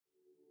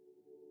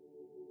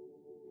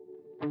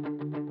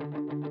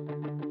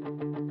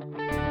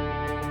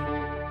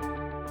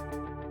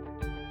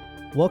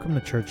Welcome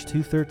to Church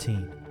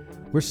 213.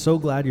 We're so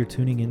glad you're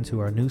tuning into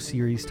our new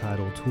series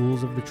titled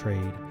Tools of the Trade,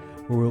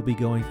 where we'll be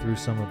going through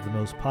some of the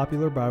most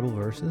popular Bible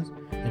verses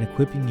and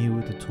equipping you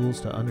with the tools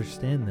to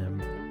understand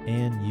them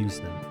and use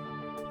them.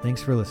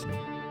 Thanks for listening.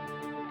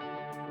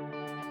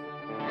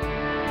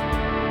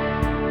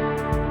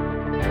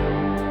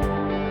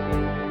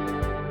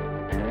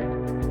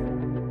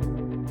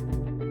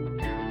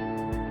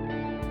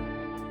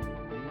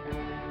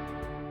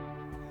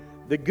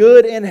 The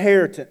good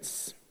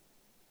inheritance.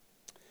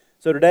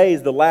 So today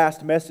is the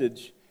last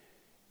message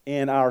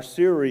in our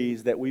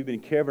series that we've been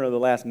covering over the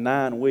last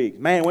 9 weeks.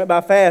 Man, it went by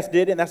fast,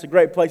 didn't it? And that's a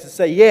great place to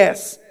say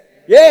yes.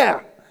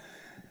 Yeah!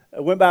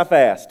 It went by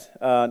fast.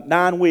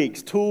 9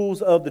 weeks,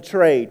 tools of the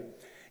trade.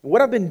 And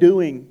what I've been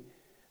doing,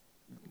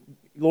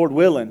 Lord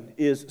willing,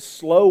 is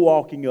slow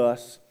walking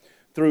us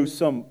through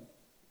some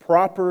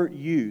proper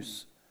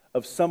use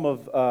of some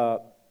of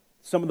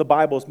the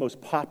Bible's most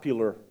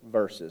popular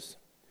verses.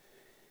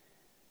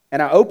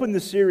 And I opened the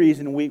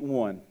series in week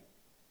 1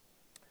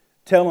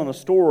 telling a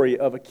story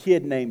of a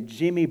kid named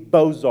Jimmy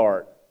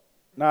Bozart.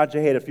 Nod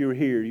your head if you were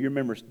here. You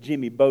remember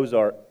Jimmy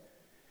Bozart.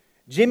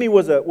 Jimmy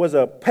was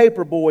a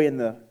paper boy in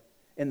the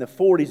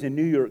 40s in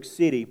New York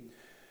City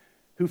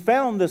who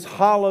found this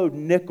hollowed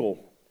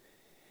nickel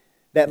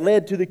that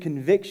led to the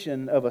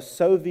conviction of a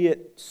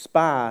Soviet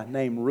spy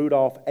named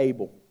Rudolf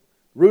Abel.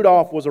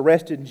 Rudolf was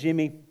arrested and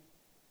Jimmy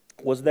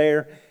was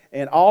there,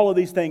 and all of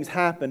these things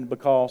happened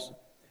because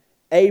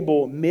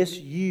Abel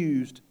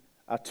misused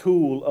a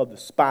tool of the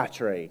spy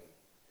trade.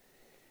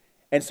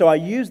 And so I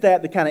used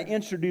that to kind of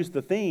introduce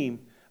the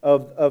theme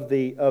of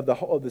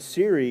the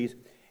series,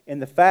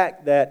 and the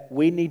fact that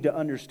we need to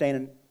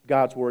understand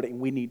God's Word and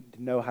we need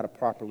to know how to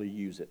properly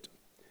use it.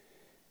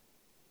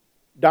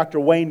 Dr.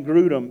 Wayne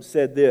Grudem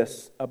said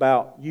this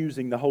about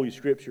using the Holy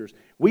Scriptures.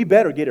 We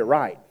better get it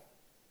right.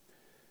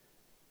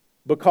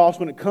 Because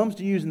when it comes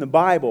to using the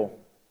Bible,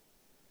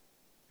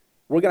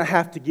 we're going to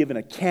have to give an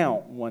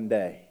account one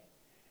day.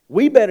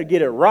 We better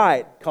get it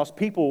right because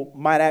people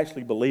might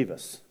actually believe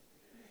us.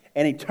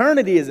 And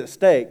eternity is at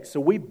stake, so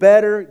we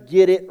better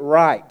get it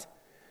right.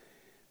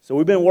 So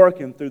we've been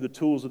working through the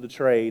tools of the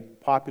trade,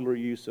 proper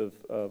use of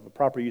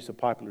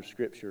popular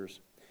scriptures.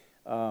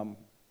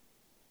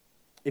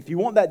 If you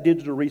want that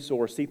digital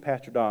resource, see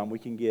Pastor Don. We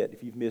can get,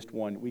 if you've missed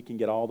one, we can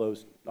get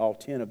all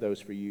 10 of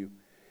those for you,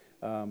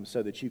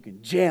 so that you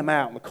can jam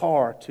out in the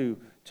car to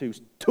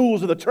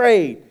tools of the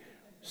trade.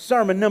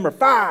 Sermon number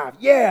 5.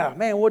 Yeah,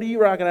 man, what are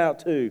you rocking out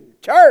to?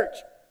 Church!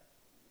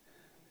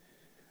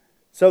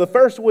 So the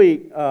first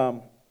week,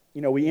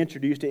 we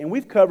introduced it, and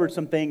we've covered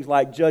some things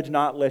like judge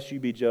not lest you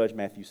be judged,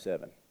 Matthew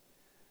 7.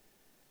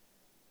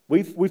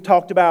 We've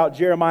talked about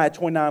Jeremiah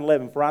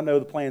 29:11, for I know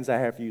the plans I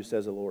have for you,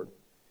 says the Lord.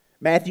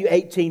 Matthew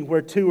 18,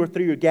 where 2 or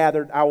 3 are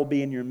gathered, I will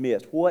be in your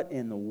midst. What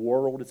in the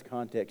world is the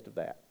context of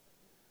that?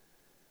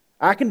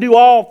 I can do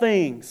all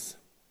things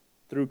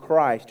through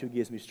Christ who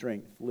gives me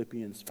strength,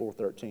 Philippians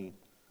 4:13.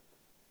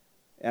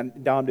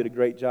 And Don did a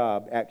great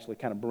job actually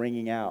kind of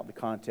bringing out the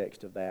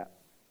context of that.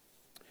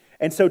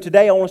 And so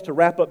today I want us to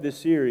wrap up the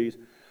series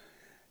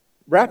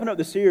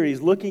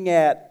looking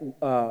at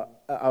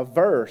a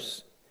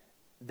verse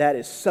that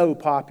is so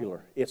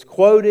popular. It's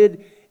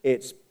quoted,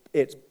 it's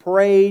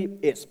prayed,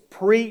 it's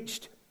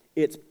preached,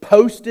 it's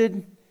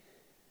posted,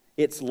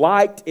 it's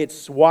liked, it's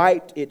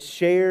swiped, it's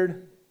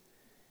shared.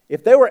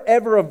 If there were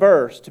ever a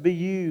verse to be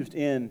used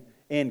in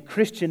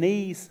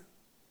Christianese,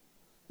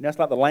 and that's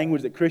like the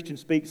language that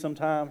Christians speak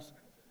sometimes.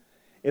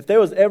 If there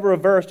was ever a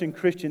verse in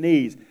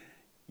Christianese,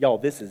 y'all,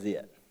 this is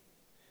it.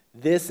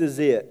 This is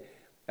it.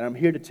 And I'm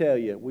here to tell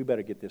you, we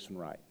better get this one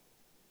right.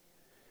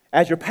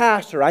 As your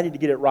pastor, I need to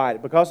get it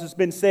right because it's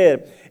been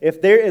said,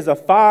 if there is a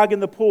fog in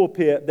the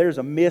pulpit, there's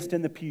a mist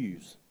in the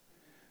pews.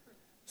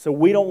 So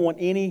we don't want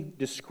any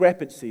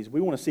discrepancies.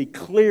 We want to see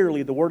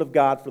clearly the Word of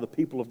God for the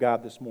people of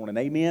God this morning.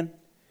 Amen?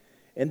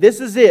 And this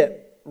is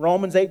it,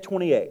 Romans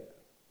 8:28.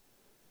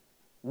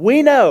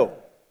 We know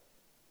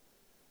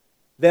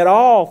that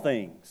all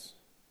things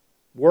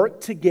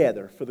work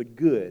together for the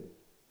good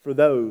for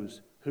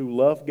those who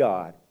love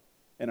God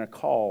and are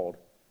called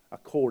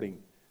according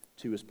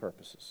to His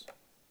purposes.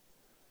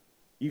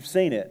 You've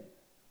seen it,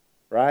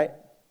 right?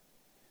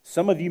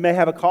 Some of you may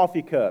have a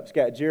coffee cup. It's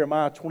got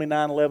Jeremiah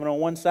 29:11 on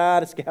one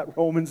side. It's got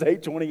Romans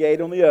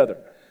 8:28 on the other.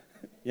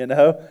 You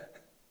know?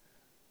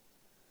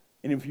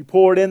 And if you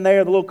pour it in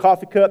there, the little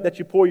coffee cup that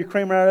you pour your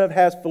creamer out of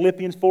has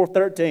Philippians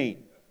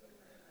 4:13.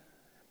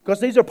 Because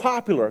these are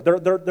popular.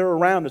 They're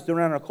around us. They're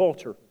around our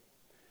culture.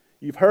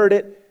 You've heard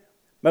it.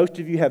 Most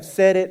of you have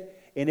said it.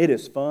 And it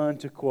is fun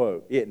to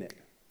quote, isn't it?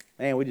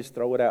 Man, we just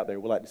throw it out there.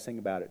 We like to sing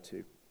about it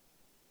too.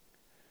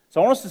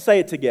 So I want us to say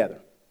it together.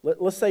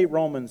 Let's say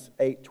Romans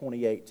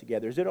 8:28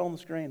 together. Is it on the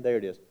screen? There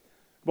it is.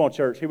 Come on,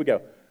 church. Here we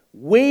go.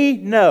 We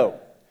know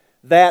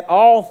that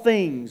all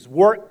things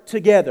work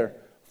together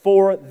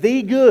for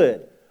the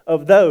good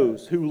of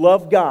those who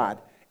love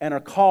God and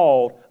are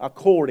called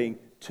according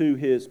to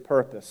His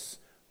purpose.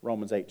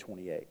 Romans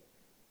 8:28.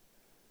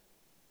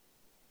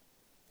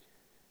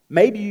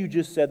 Maybe you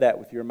just said that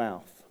with your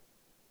mouth,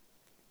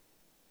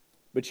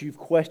 but you've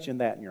questioned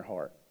that in your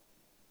heart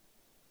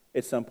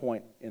at some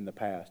point in the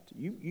past.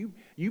 You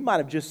might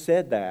have just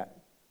said that,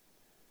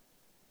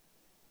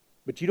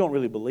 but you don't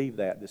really believe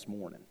that this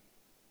morning.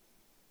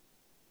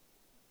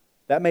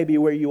 That may be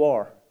where you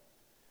are.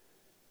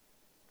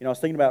 I was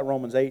thinking about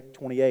Romans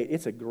 8:28.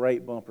 It's a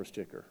great bumper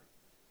sticker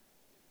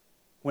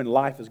when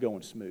life is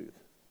going smooth,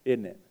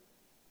 isn't it?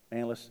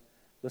 Man, let's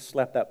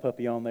slap that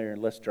puppy on there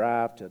and let's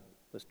drive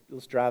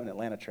in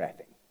Atlanta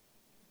traffic.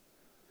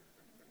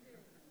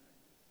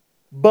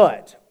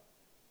 But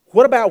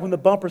what about when the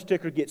bumper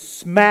sticker gets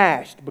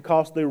smashed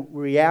because the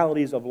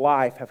realities of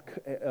life have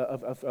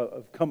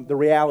come? The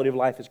reality of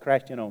life has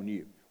crashed in on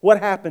you. What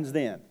happens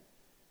then?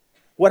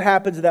 What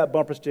happens to that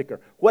bumper sticker?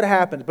 What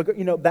happens? Because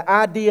the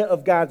idea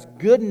of God's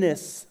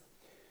goodness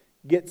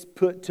gets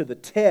put to the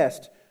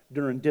test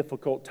during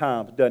difficult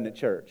times, doesn't it,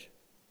 church?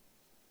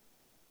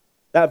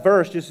 That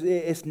verse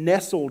it's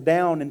nestled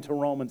down into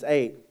Romans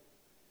 8.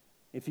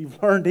 If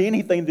you've learned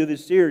anything through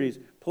this series,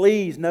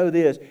 please know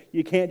this.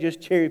 You can't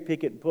just cherry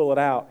pick it and pull it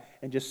out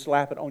and just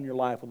slap it on your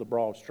life with a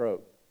broad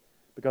stroke,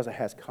 because it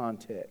has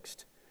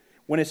context.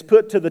 When it's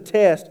put to the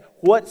test,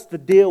 what's the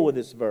deal with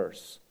this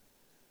verse?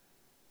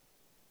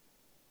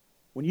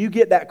 When you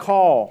get that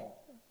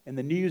call and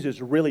the news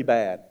is really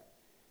bad,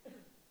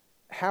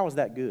 how is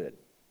that good?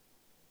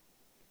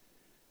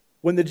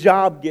 When the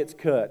job gets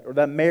cut or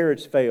that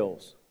marriage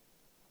fails,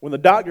 when the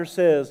doctor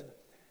says,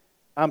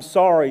 "I'm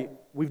sorry,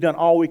 we've done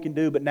all we can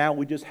do, but now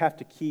we just have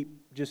to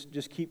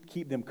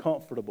keep them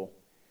comfortable."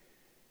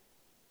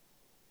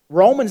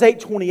 Romans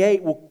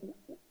 8:28,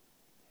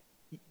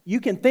 you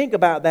can think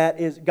about that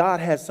as God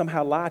has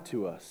somehow lied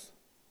to us,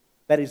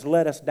 that He's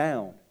let us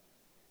down.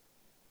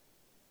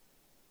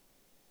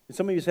 And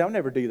some of you say, "I'll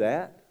never do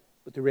that."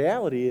 But the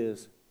reality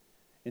is,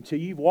 until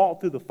you've walked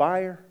through the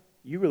fire,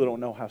 you really don't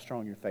know how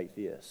strong your faith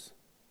is.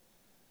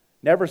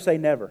 Never say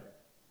never.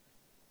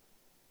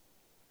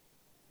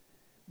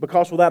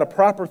 Because without a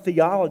proper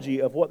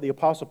theology of what the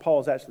Apostle Paul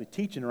is actually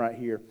teaching right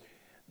here,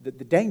 the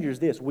danger is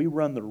this: we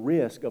run the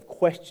risk of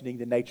questioning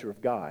the nature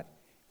of God.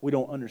 We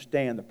don't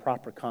understand the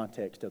proper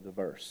context of the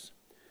verse.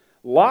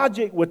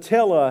 Logic would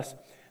tell us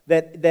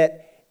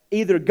that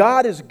either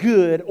God is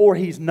good or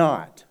He's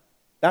not.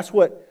 That's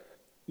what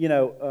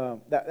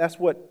that's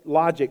what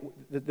logic,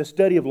 the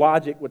study of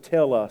logic would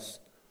tell us.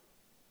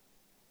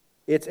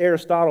 It's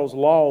Aristotle's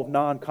law of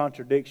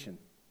non-contradiction.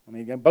 I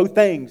mean, both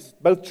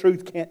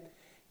truth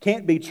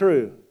can't be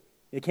true.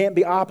 It can't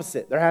be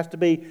opposite. There has to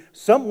be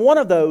one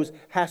of those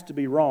has to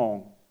be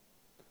wrong.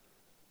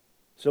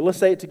 So let's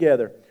say it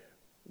together.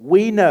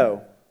 We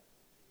know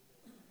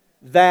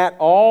that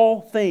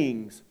all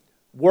things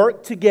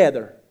work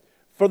together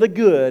for the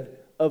good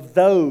of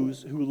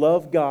those who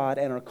love God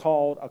and are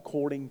called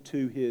according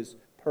to His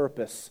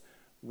purpose.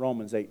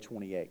 Romans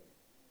 8:28.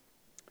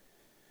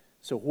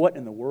 So what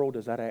in the world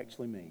does that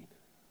actually mean?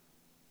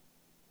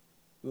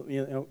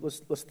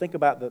 Let's think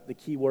about the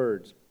key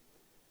words.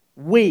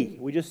 We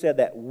just said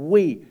that.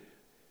 We.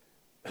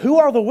 Who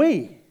are the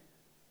we?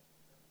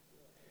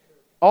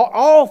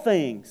 All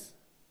things.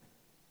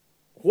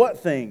 What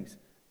things?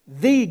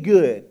 The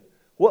good.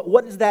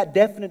 What does that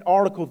definite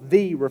article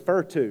 "the"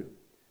 refer to?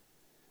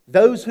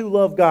 Those who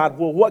love God.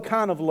 Well, what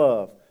kind of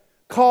love?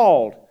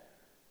 Called.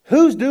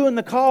 Who's doing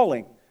the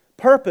calling?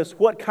 Purpose.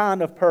 What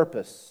kind of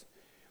purpose?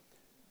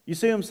 You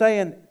see what I'm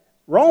saying?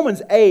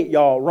 Romans 8,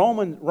 y'all.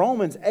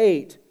 Romans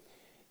 8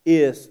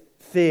 is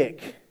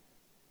thick.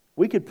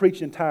 We could preach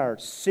an entire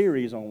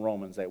series on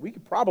Romans 8. We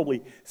could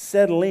probably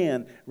settle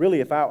in. Really,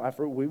 if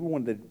we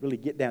wanted to really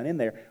get down in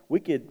there, we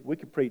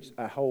could preach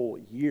a whole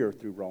year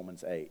through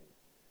Romans 8.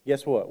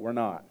 Guess what? We're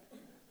not.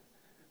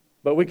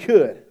 But we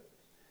could.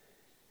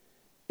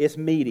 It's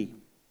meaty.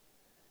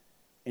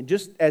 And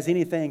just as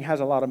anything has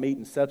a lot of meat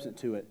and substance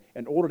to it,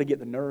 in order to get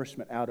the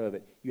nourishment out of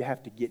it, you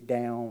have to get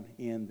down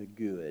in the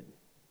good.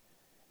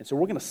 And so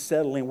we're going to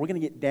settle in. We're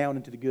going to get down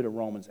into the good of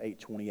Romans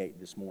 8:28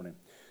 this morning.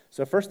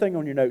 So first thing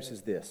on your notes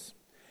is this.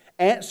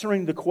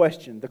 Answering the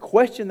question. The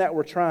question that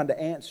we're trying to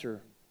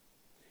answer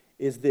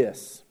is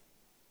this.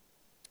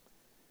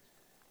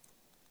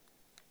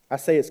 I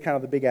say it's kind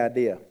of the big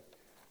idea.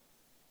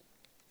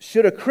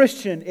 Should a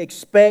Christian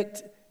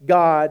expect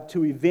God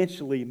to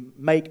eventually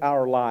make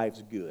our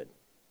lives good?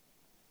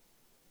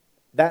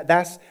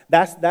 That's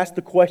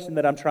the question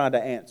that I'm trying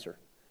to answer.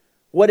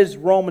 What is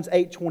Romans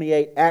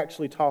 8:28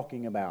 actually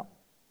talking about?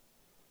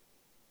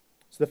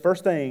 So the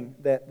first thing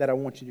that I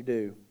want you to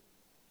do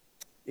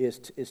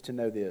is to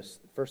know this.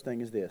 The first thing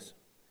is this.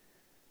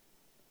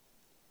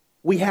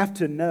 We have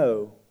to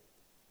know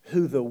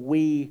who the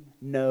we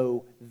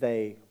know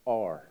they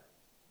are.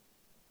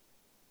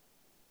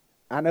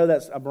 I know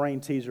that's a brain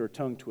teaser or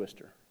tongue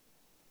twister.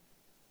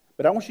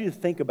 But I want you to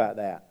think about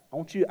that.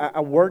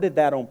 I worded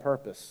that on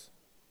purpose.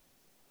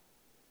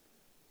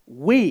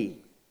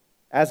 We,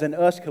 as in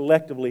us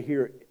collectively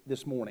here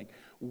this morning,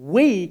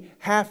 we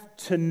have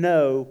to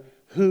know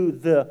who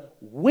the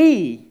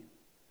we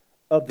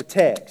of the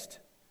text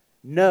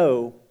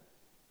know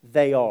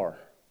they are.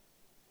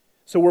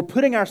 So we're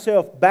putting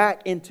ourselves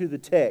back into the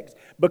text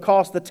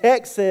because the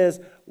text says,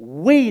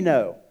 we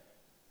know.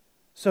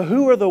 So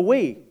who are the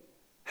we?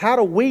 How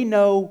do we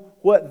know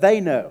what they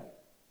know?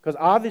 Because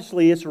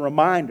obviously it's a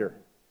reminder.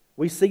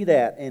 We see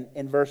that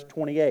in verse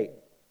 28.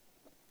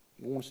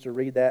 He wants to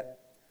read that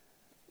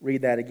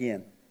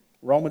again.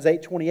 Romans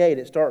 8:28,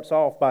 it starts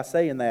off by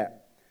saying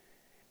that.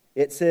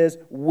 It says,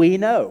 we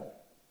know.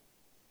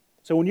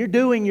 So when you're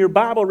doing your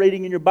Bible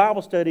reading and your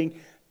Bible studying,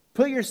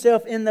 put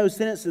yourself in those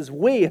sentences.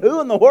 We. Who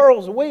in the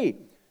world is we?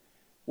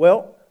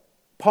 Well,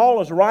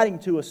 Paul is writing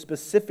to a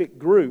specific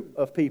group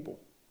of people.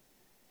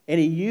 And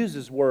he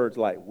uses words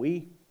like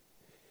we.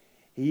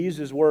 He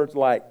uses words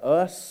like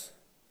us,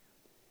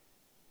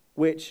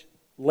 which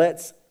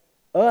lets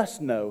us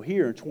know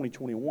here in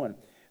 2021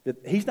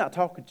 that he's not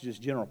talking to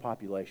just general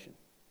population.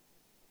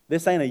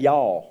 This ain't a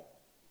y'all.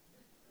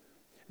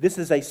 This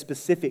is a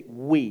specific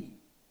we.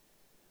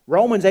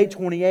 Romans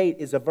 8:28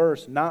 is a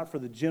verse not for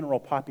the general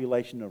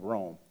population of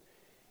Rome.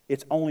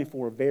 It's only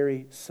for a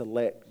very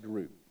select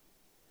group.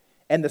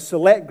 And the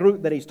select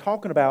group that he's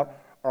talking about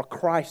are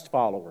Christ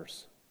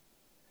followers.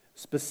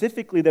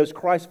 Specifically those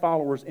Christ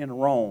followers in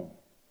Rome.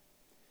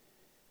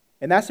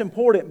 And that's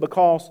important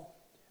because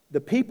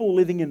the people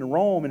living in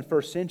Rome in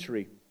first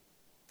century,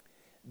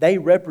 they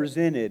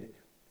represented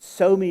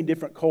so many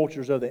different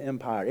cultures of the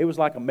empire. It was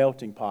like a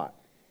melting pot.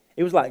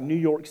 It was like New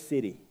York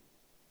City.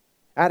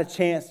 I had a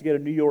chance to go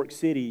to New York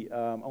City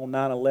on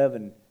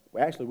 9/11.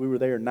 Well, actually, we were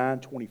there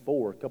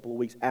 9/24, a couple of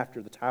weeks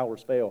after the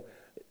towers fell.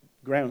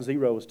 Ground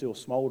Zero was still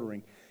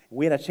smoldering.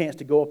 We had a chance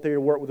to go up there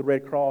to work with the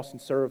Red Cross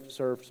and serve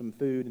some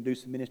food and do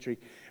some ministry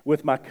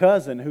with my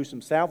cousin who's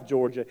from South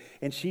Georgia,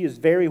 and she is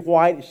very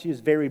white and she is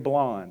very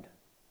blonde.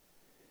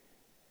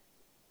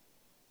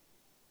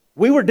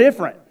 We were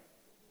different.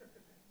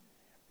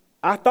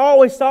 I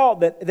always thought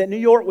that New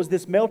York was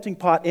this melting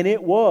pot, and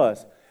it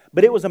was.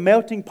 But it was a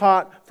melting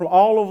pot from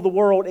all over the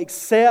world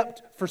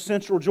except for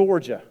Central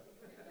Georgia.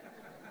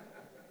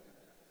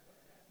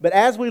 But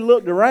as we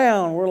looked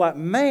around, we're like,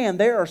 man,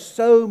 there are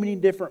so many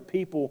different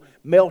people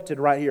melted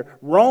right here.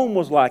 Rome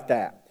was like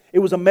that. It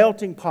was a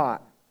melting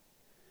pot.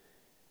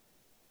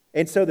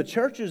 And so the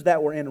churches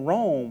that were in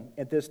Rome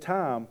at this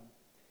time,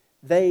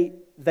 they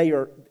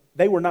were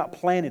not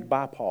planted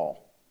by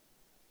Paul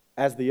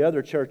as the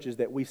other churches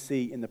that we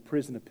see in the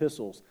prison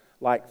epistles,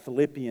 like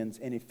Philippians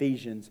and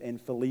Ephesians and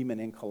Philemon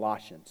and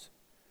Colossians.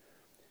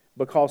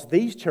 Because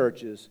these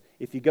churches,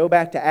 if you go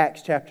back to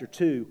Acts chapter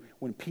 2,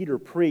 when Peter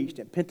preached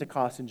at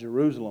Pentecost in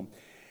Jerusalem,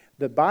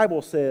 the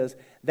Bible says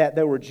that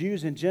there were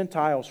Jews and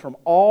Gentiles from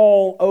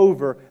all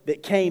over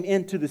that came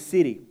into the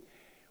city.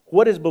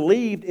 What is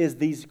believed is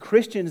these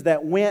Christians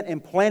that went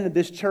and planted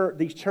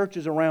these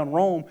churches around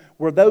Rome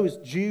were those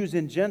Jews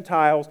and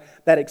Gentiles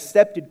that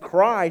accepted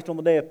Christ on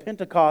the day of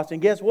Pentecost.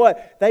 And guess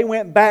what? They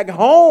went back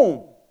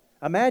home.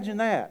 Imagine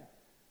that.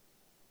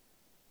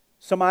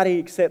 Somebody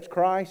accepts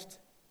Christ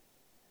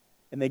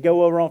and they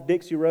go over off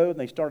Dixie Road and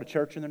they start a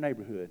church in their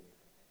neighborhood.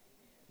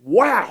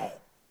 Wow!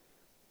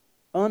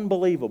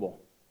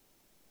 Unbelievable.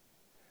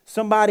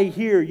 Somebody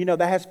here,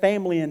 that has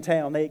family in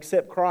town, they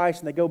accept Christ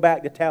and they go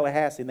back to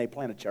Tallahassee and they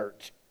plant a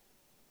church.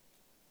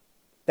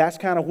 That's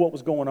kind of what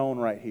was going on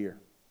right here.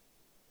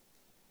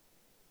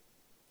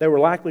 They were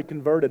likely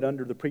converted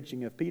under the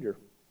preaching of Peter.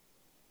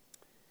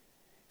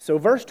 So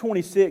verse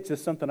 26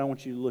 is something I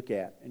want you to look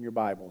at in your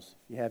Bibles,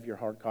 if you have your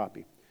hard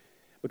copy.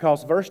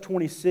 Because verse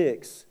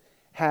 26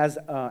 has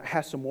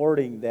some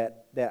wording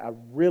that I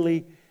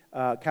really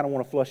kind of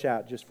want to flush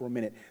out just for a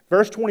minute.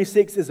 Verse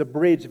 26 is a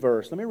bridge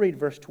verse. Let me read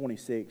verse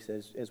 26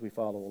 as we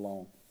follow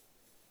along.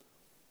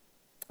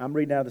 I'm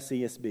reading out of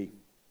the CSB.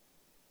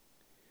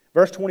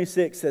 Verse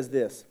 26 says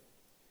this: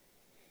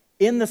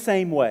 in the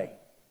same way.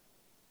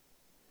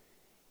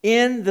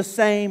 In the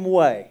same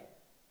way.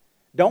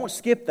 Don't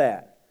skip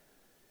that,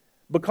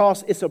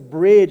 because it's a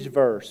bridge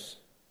verse.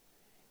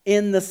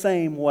 In the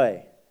same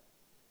way.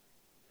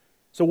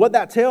 So what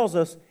that tells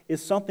us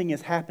is something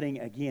is happening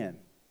again.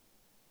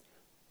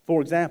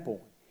 For example,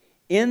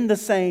 in the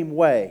same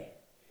way,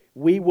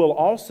 we will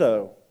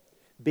also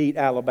beat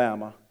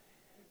Alabama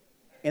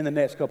in the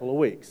next couple of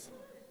weeks.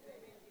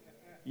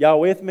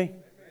 Y'all with me?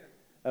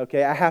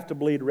 Okay, I have to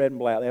bleed red and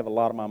black. They have a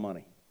lot of my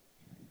money.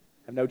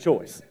 I have no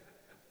choice.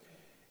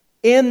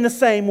 In the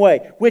same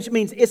way, which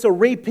means it's a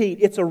repeat,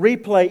 it's a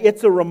replay,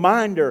 it's a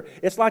reminder.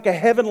 It's like a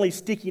heavenly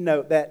sticky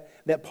note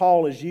that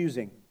Paul is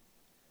using.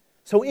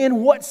 So in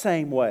what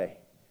same way?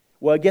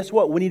 Well, guess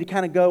what? We need to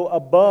kind of go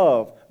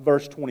above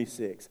verse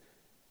 26.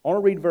 I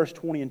want to read verse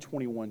 20 and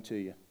 21 to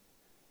you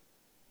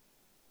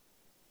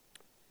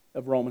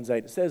of Romans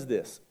 8. It says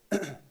this: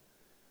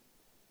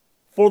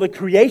 for the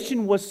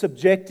creation was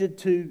subjected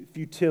to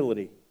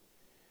futility.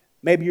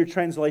 Maybe your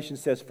translation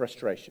says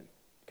frustration.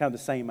 Kind of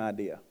the same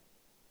idea.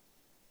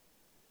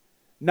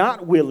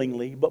 Not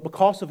willingly, but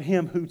because of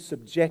Him who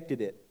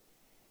subjected it,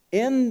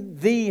 in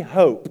the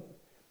hope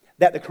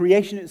that the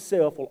creation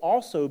itself will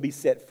also be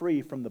set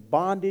free from the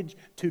bondage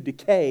to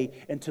decay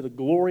and to the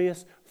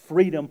glorious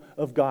freedom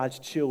of God's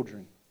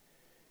children.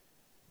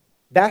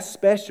 That's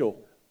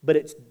special, but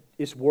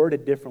it's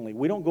worded differently.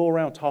 We don't go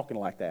around talking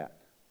like that.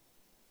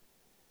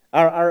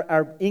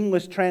 Our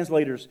English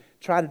translators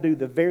try to do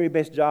the very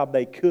best job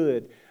they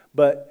could,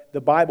 but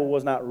the Bible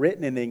was not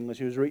written in English.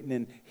 It was written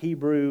in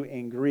Hebrew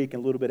and Greek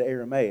and a little bit of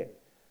Aramaic.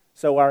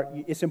 So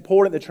it's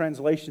important the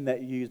translation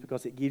that you use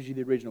because it gives you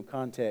the original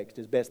context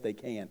as best they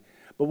can.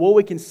 But what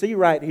we can see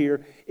right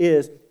here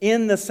is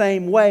in the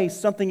same way,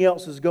 something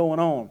else is going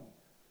on.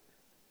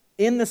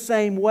 In the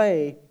same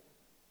way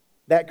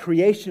that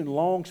creation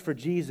longs for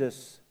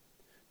Jesus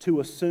to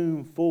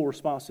assume full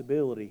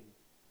responsibility,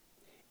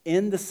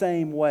 in the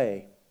same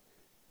way,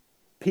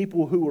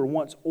 people who were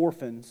once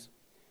orphans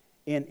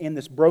in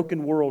this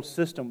broken world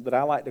system that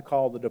I like to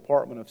call the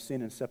Department of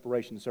Sin and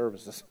Separation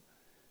Services.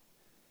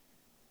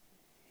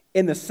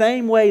 In the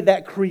same way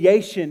that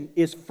creation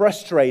is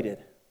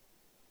frustrated,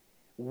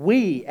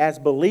 we as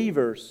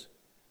believers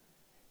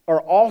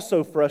are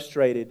also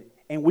frustrated,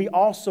 and we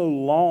also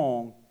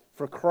long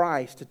for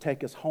Christ to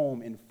take us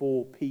home in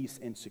full peace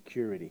and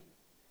security.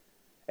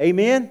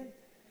 Amen?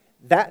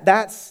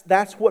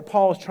 That's what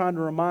Paul is trying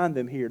to remind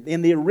them here.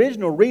 In the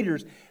original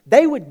readers,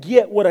 they would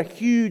get what a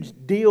huge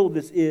deal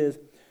this is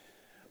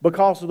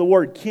because of the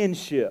word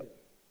kinship.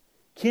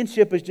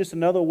 Kinship is just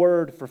another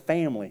word for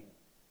family.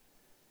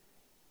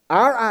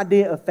 Our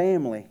idea of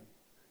family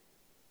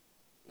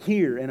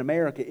here in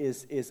America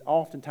is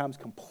oftentimes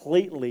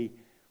completely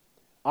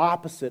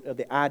opposite of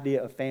the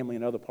idea of family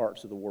in other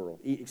parts of the world,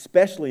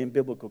 especially in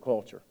biblical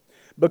culture,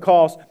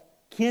 because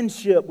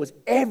kinship was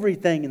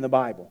everything in the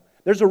Bible.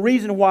 There's a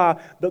reason why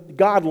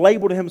God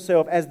labeled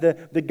Himself as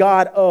the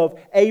God of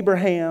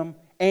Abraham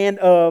and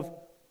of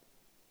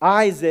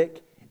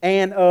Isaac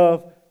and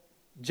of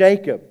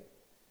Jacob.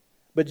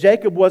 But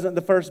Jacob wasn't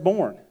the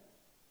firstborn.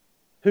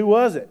 Who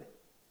was it?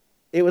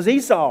 It was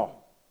Esau.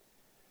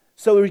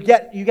 So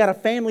you got a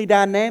family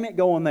dynamic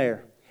going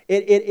there.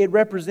 It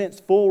represents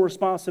full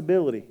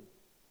responsibility.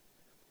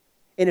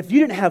 And if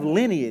you didn't have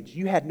lineage,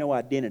 you had no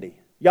identity.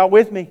 Y'all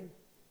with me?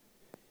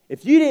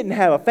 If you didn't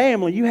have a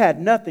family, you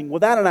had nothing.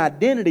 Without an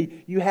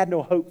identity, you had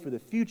no hope for the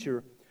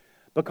future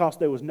because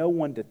there was no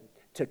one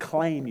to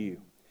claim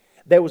you.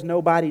 There was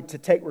nobody to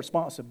take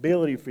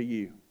responsibility for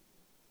you.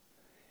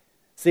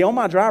 See, on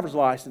my driver's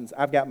license,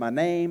 I've got my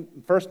name,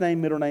 first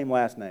name, middle name,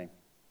 last name,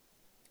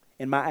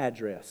 and my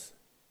address.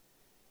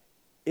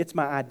 It's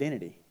my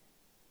identity.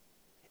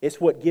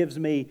 It's what gives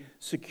me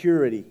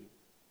security.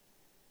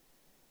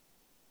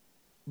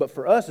 But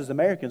for us as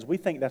Americans, we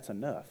think that's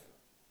enough.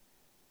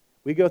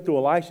 We go through a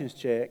license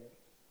check,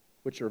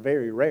 which are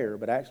very rare,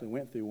 but I actually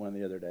went through one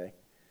the other day.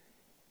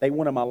 They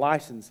wanted my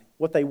license.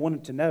 What they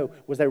wanted to know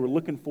was they were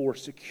looking for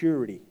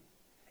security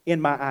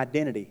in my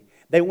identity.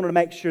 They wanted to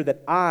make sure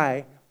that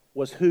I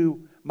was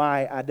who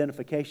my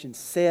identification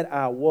said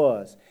I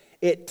was.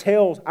 It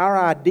tells, our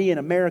ID in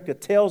America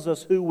tells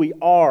us who we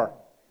are.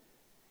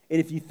 And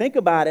if you think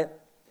about it,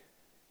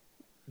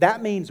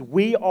 that means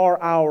we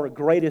are our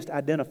greatest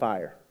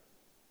identifier.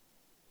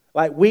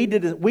 Like we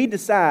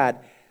decide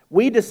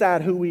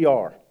who we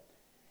are.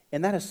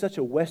 And that is such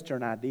a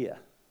Western idea.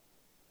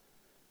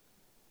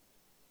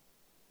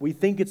 We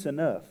think it's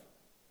enough.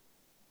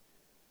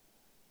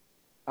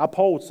 I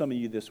polled some of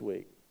you this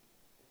week.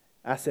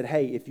 I said,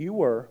 hey, if you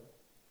were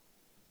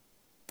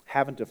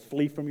having to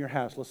flee from your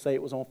house, let's say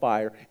it was on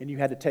fire, and you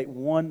had to take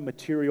one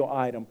material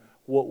item,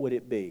 what would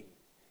it be?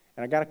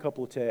 And I got a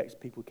couple of texts,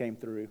 people came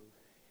through.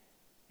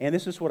 And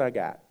this is what I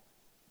got.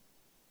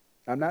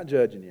 I'm not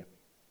judging you.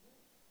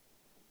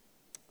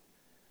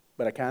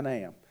 But I kind of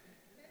am.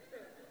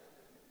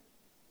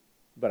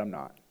 But I'm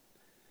not.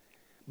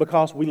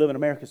 Because we live in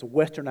America, it's a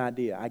Western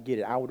idea. I get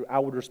it. I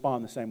would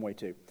respond the same way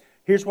too.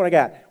 Here's what I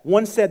got.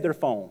 One said their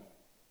phone.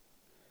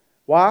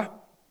 Why?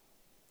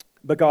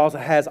 Because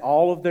it has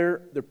all of their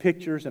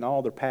pictures and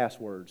all their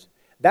passwords.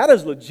 That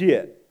is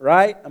legit,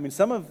 right? I mean,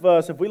 some of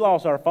us, if we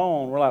lost our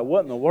phone, we're like,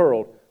 what in the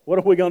world? What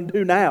are we going to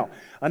do now?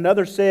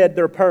 Another said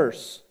their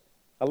purse.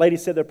 A lady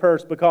said their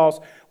purse because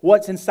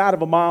what's inside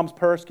of a mom's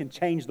purse can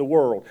change the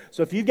world.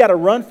 So if you've got to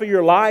run for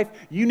your life,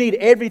 you need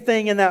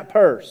everything in that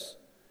purse.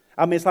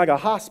 I mean, it's like a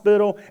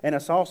hospital, and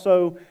it's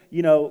also,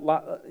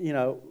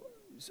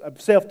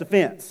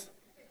 self-defense.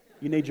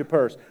 You need your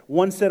purse.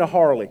 One said a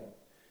Harley.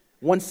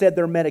 One said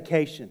their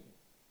medication.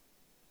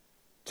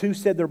 Two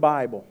said their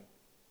Bible.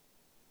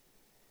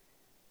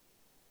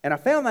 And I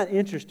found that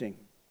interesting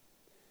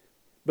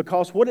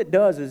because what it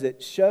does is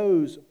it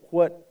shows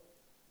what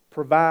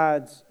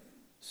provides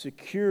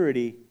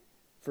security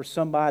for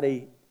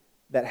somebody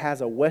that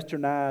has a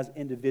westernized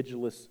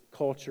individualist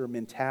culture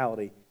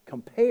mentality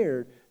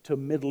compared to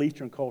Middle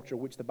Eastern culture,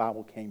 which the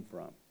Bible came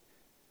from.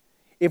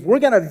 If we're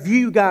going to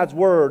view God's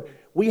Word,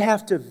 we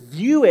have to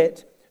view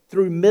it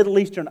through Middle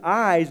Eastern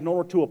eyes in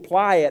order to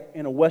apply it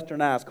in a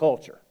westernized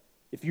culture,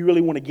 if you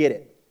really want to get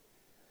it.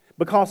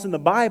 Because in the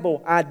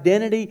Bible,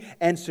 identity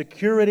and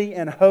security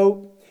and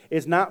hope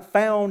is not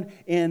found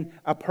in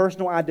a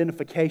personal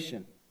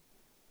identification.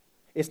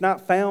 It's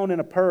not found in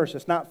a purse.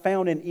 It's not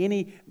found in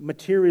any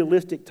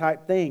materialistic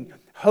type thing.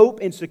 Hope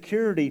and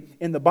security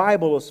in the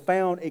Bible is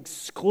found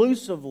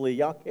exclusively,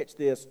 y'all catch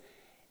this,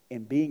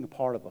 and being a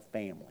part of a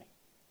family.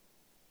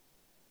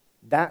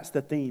 That's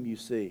the theme you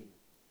see.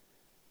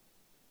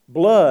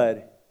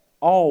 Blood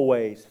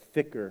always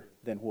thicker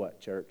than what,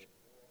 church?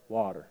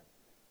 Water.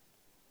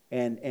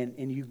 And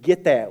you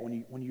get that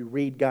when you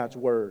read God's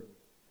Word.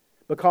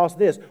 Because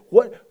this,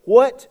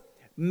 what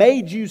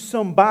made you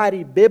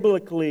somebody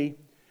biblically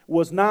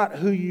was not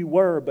who you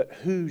were, but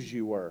whose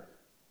you were.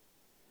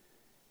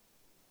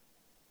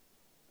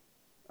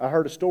 I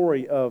heard a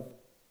story of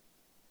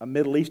a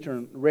Middle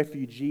Eastern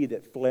refugee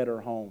that fled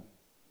her home.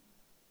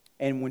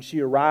 And when she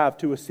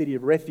arrived to a city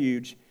of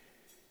refuge,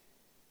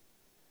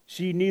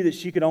 she knew that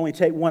she could only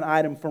take one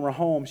item from her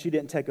home. She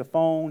didn't take a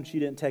phone. She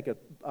didn't take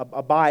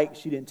a bike.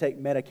 She didn't take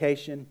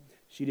medication.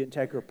 She didn't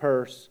take her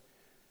purse.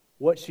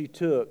 What she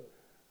took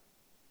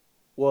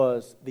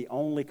was the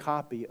only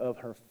copy of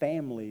her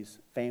family's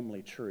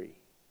family tree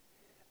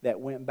that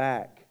went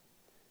back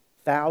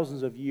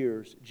thousands of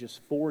years,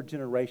 just 4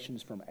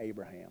 generations from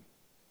Abraham.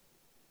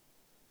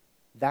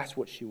 That's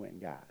what she went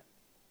and got.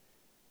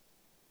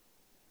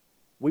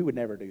 We would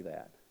never do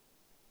that.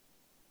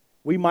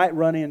 We might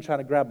run in and try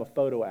to grab a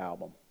photo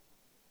album.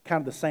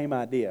 Kind of the same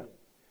idea.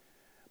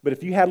 But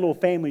if you had a little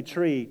family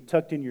tree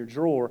tucked in your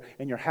drawer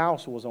and your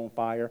house was on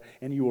fire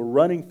and you were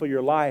running for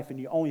your life and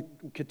you only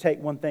could take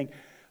one thing,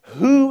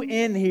 who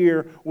in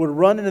here would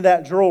run into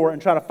that drawer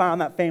and try to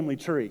find that family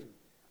tree?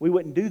 We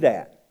wouldn't do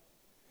that.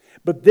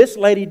 But this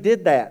lady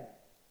did that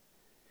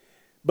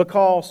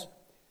because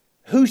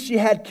who she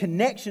had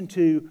connection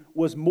to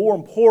was more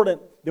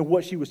important than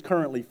what she was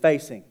currently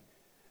facing.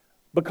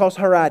 Because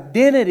her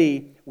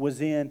identity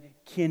was in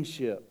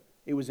kinship.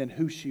 It was in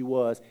who she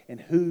was and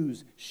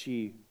whose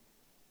she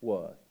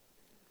was.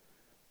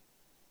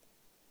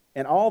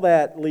 And all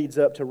that leads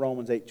up to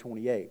Romans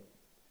 8:28.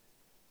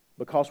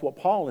 Because what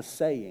Paul is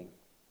saying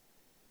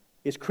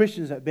is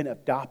Christians have been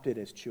adopted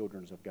as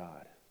children of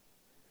God.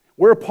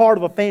 We're a part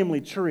of a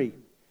family tree.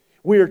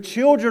 We are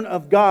children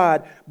of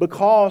God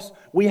because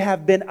we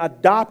have been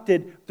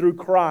adopted through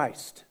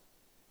Christ.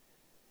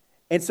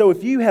 And so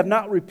if you have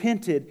not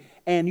repented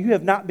and you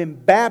have not been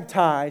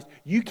baptized,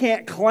 you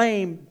can't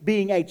claim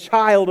being a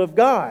child of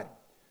God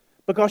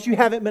because you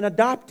haven't been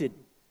adopted.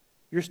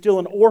 You're still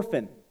an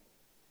orphan,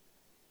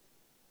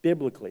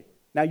 biblically.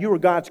 Now, you are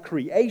God's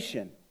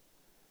creation,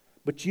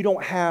 but you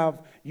don't have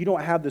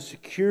the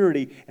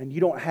security and you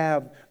don't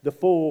have the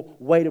full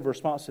weight of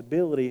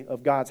responsibility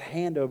of God's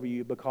hand over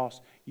you because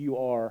you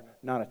are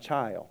not a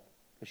child,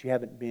 because you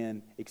haven't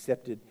been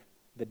accepted.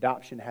 The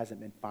adoption hasn't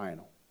been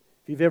final.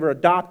 If you've ever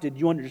adopted,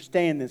 you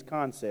understand this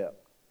concept.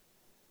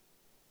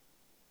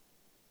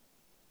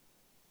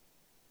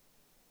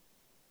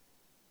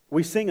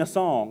 We sing a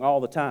song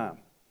all the time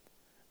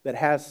that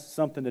has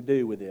something to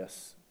do with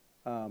this.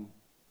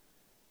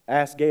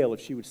 Ask Gail if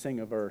she would sing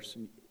a verse.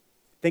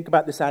 Think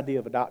about this idea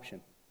of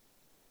adoption.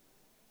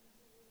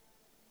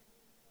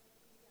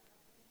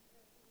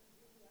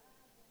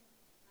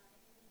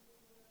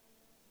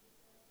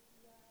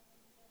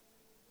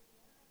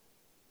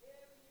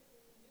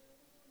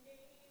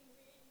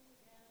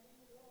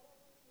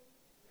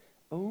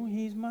 Oh,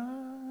 he's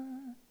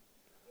mine.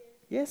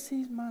 Yes,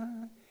 he's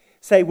mine.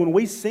 Say, when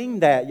we sing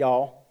that,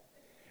 y'all,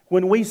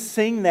 when we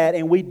sing that,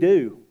 and we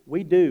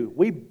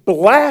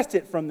blast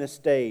it from this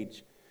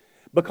stage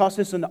because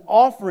it's an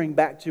offering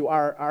back to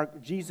our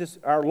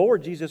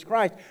Lord Jesus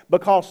Christ,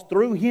 because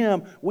through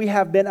Him we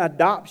have been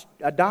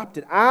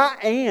adopted. I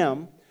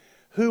am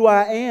who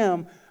I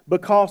am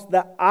because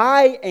the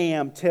I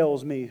am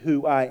tells me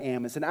who I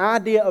am. It's an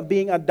idea of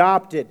being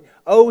adopted.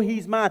 Oh,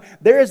 he's mine.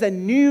 There is a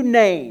new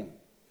name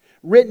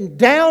written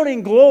down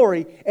in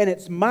glory, and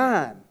it's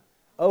mine.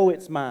 Oh,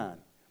 it's mine.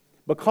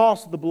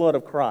 Because of the blood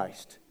of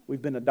Christ,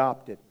 we've been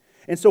adopted.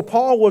 And so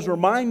Paul was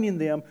reminding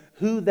them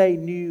who they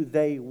knew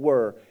they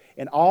were.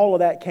 And all of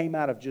that came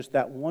out of just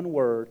that one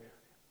word,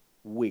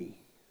 we.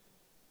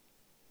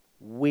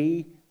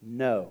 We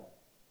know.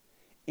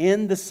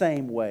 In the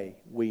same way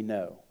we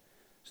know.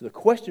 So the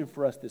question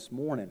for us this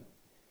morning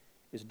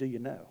is, do you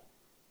know?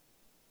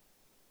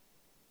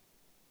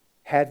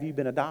 Have you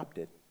been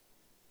adopted?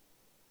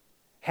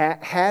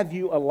 Have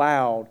you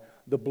allowed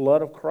the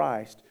blood of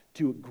Christ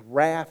to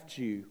graft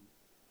you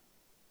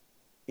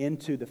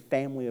into the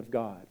family of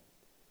God?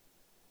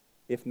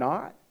 If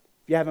not,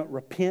 if you haven't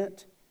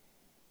repented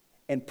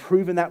and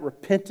proven that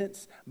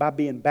repentance by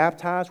being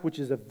baptized, which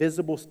is a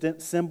visible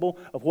symbol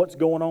of what's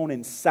going on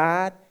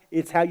inside,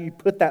 it's how you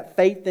put that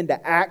faith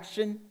into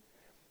action.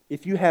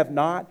 If you have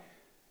not,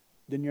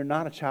 then you're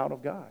not a child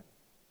of God.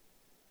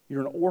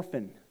 You're an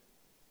orphan.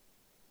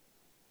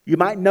 You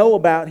might know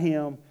about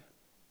Him,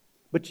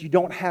 but you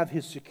don't have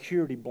His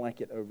security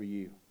blanket over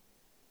you.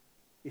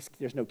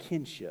 There's no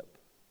kinship.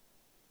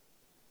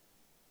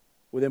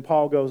 Well, then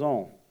Paul goes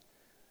on.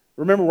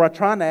 Remember, we're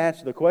trying to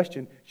answer the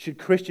question, should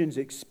Christians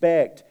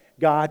expect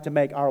God to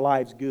make our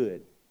lives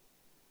good?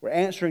 We're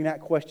answering that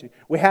question.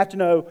 We have to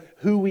know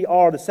who we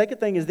are. The second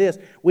thing is this.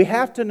 We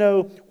have to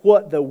know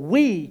what the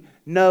we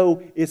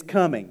know is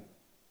coming.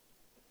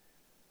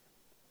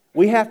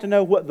 We have to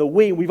know what the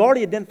we. We've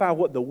already identified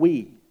what the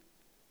we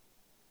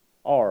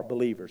are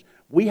believers,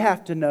 we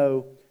have to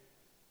know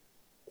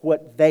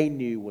what they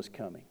knew was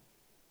coming.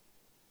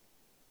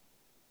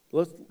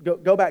 Let's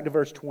go back to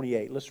verse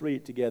 28. Let's read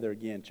it together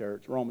again,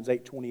 church. Romans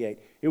 8:28.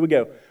 Here we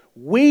go.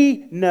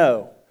 We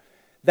know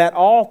that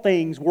all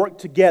things work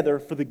together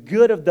for the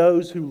good of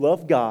those who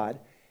love God,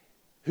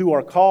 who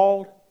are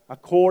called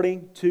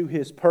according to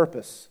His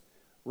purpose.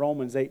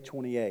 Romans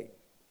 8:28.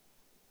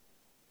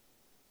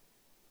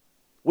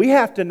 We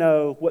have to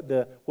know what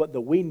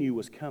the we knew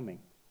was coming.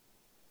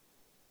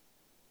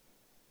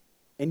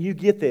 And you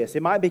get this.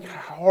 It might be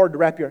hard to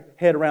wrap your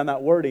head around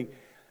that wording,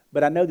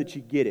 but I know that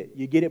you get it.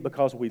 You get it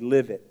because we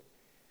live it.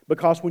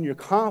 Because when you're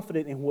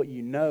confident in what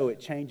you know, it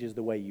changes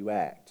the way you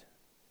act.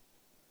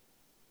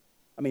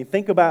 I mean,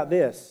 think about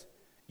this.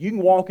 You can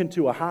walk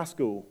into a high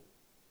school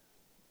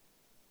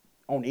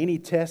on any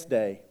test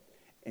day,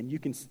 and you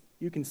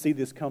can see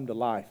this come to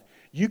life.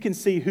 You can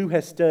see who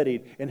has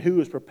studied and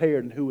who is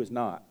prepared and who is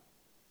not.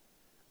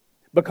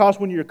 Because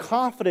when you're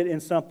confident in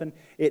something,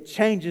 it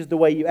changes the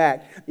way you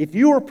act. If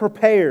you are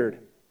prepared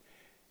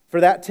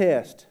for that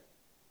test,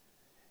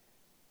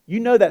 you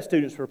know that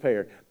student's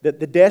prepared.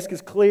 That the desk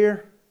is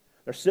clear.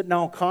 They're sitting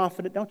all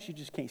confident. Don't you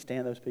just can't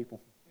stand those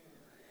people?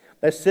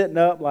 They're sitting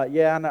up like,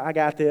 yeah, I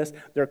got this.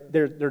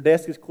 Their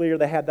desk is clear.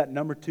 They have that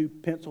number 2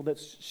 pencil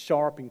that's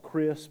sharp and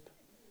crisp.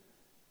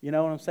 You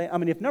know what I'm saying? I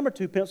mean, if number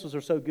 2 pencils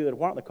are so good,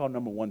 why aren't they called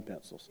number 1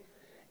 pencils?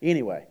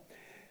 Anyway.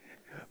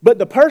 But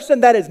the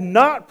person that is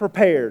not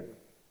prepared,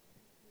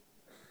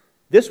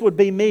 this would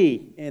be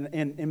me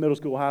in middle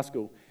school, high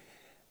school.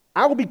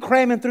 I will be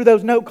cramming through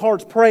those note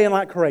cards praying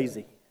like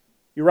crazy.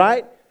 You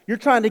right? You're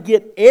trying to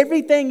get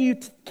everything you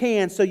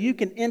can so you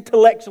can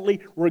intellectually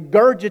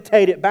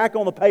regurgitate it back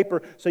on the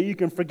paper so you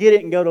can forget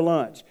it and go to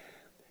lunch.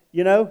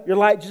 You know, you're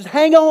like, just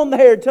hang on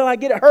there until I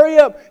get it. Hurry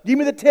up. Give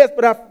me the test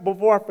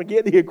before I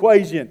forget the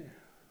equation.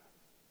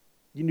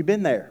 You've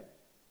been there.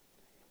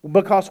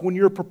 Because when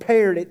you're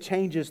prepared, it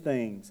changes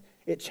things.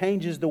 It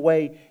changes the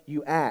way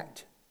you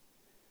act.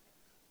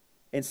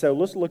 And so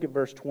let's look at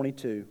verse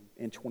 22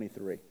 and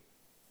 23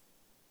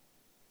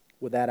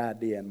 with that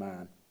idea in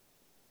mind.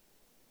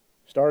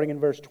 Starting in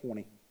verse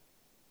 20.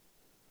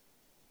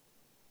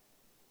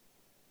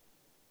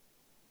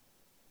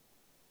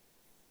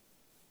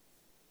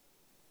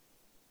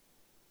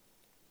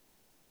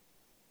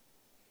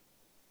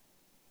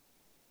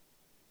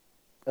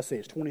 Let's see,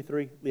 it's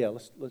 23? Yeah,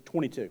 let's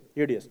 22.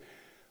 Here it is.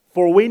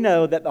 For we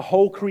know that the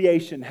whole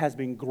creation has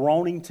been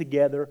groaning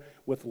together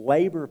with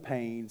labor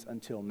pains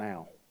until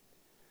now.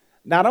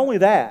 Not only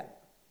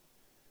that,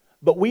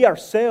 but we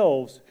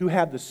ourselves who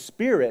have the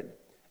Spirit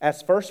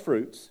as first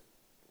fruits,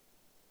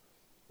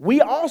 we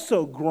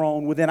also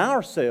groan within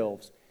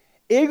ourselves,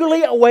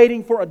 eagerly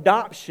awaiting for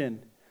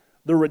adoption,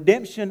 the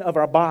redemption of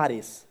our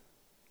bodies.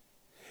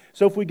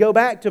 So if we go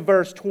back to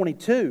verse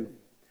 22,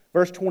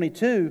 verse 20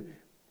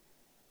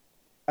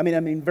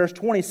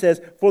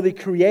 says, for the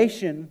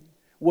creation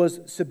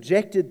was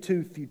subjected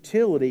to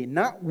futility,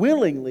 not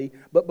willingly,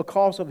 but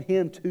because of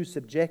Him who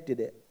subjected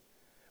it.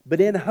 But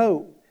in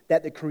hope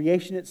that the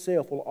creation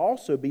itself will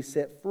also be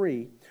set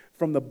free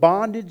from the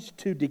bondage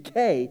to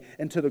decay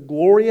and to the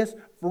glorious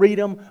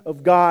freedom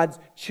of God's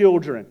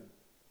children.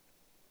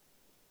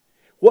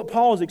 What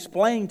Paul is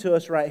explaining to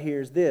us right here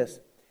is this,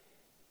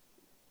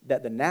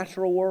 that the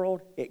natural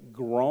world, it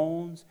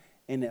groans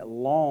and it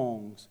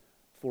longs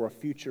for a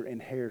future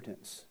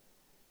inheritance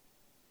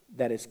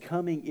that is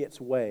coming its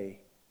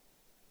way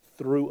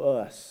through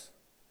us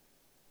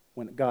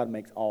when God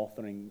makes all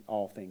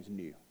things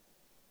new.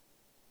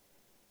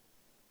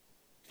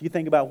 If you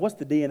think about what's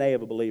the DNA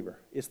of a believer,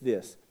 it's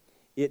this.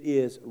 It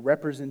is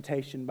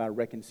representation by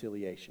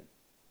reconciliation.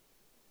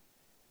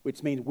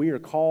 Which means we are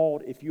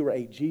called, if you are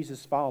a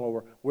Jesus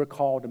follower, we're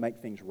called to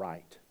make things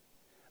right.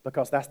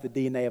 Because that's the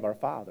DNA of our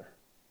Father.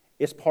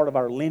 It's part of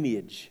our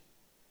lineage.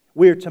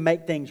 We're to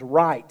make things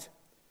right.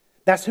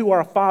 That's who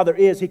our Father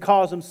is. He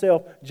calls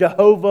Himself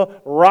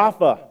Jehovah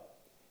Rapha,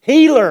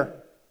 healer,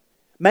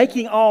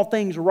 making all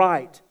things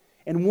right.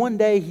 And one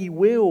day He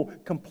will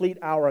complete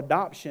our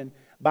adoption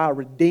by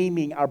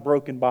redeeming our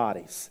broken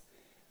bodies.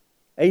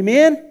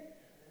 Amen?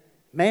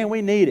 Man,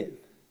 we need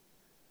it.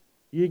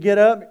 You get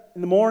up in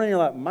the morning, you're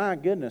like, my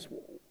goodness,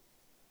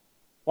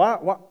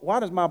 why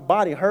does my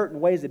body hurt in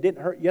ways it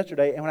didn't hurt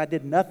yesterday and when I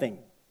did nothing?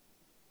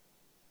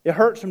 It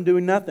hurts from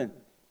doing nothing.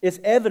 It's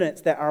evidence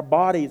that our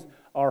bodies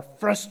are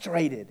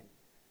frustrated.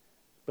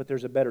 But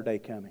there's a better day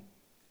coming.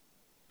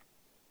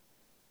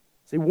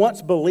 See,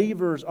 once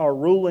believers are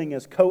ruling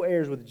as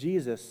co-heirs with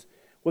Jesus,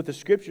 what the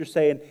Scripture is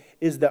saying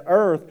is the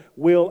earth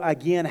will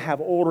again have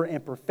order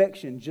and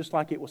perfection just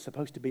like it was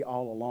supposed to be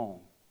all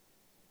along.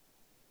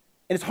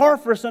 And it's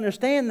hard for us to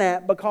understand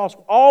that because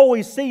all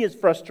we see is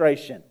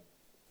frustration.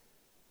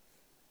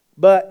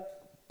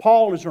 But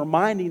Paul is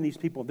reminding these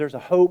people there's a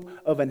hope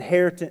of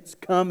inheritance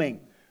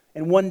coming.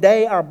 And one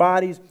day our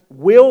bodies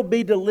will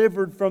be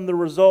delivered from the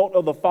result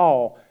of the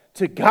fall.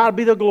 To God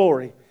be the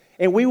glory.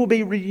 And we will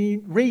be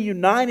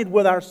reunited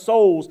with our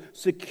souls,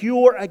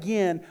 secure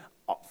again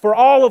for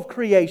all of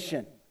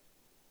creation.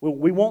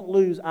 We won't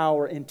lose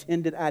our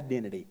intended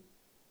identity.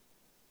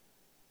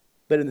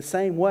 But in the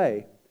same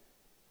way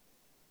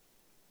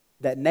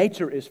that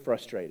nature is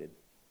frustrated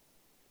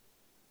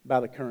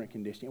by the current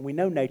condition, and we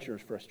know nature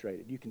is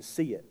frustrated. You can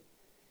see it.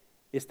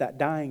 It's that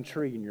dying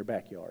tree in your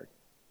backyard.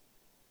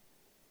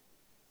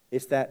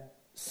 It's that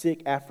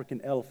sick African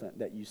elephant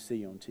that you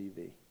see on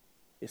TV.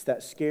 It's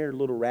that scared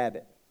little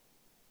rabbit.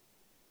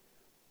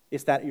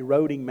 It's that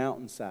eroding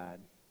mountainside.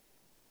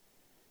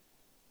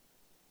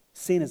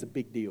 Sin is a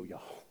big deal,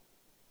 y'all.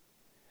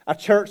 A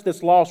church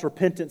that's lost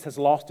repentance has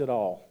lost it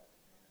all.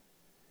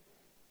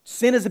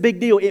 Sin is a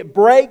big deal. It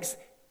breaks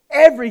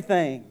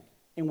everything,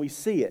 and we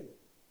see it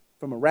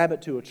from a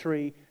rabbit to a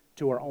tree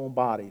to our own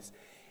bodies.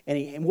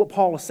 And what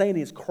Paul is saying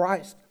is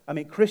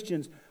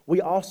Christians,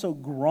 we also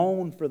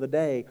groan for the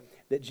day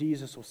that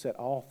Jesus will set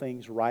all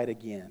things right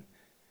again.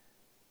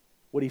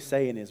 What he's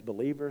saying is,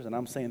 believers, and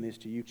I'm saying this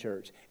to you,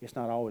 church, it's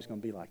not always going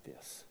to be like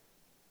this.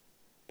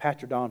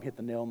 Pastor Dom hit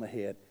the nail on the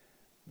head.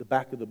 The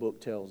back of the book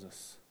tells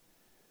us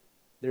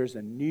there's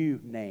a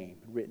new name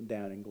written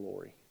down in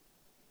glory,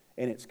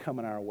 and it's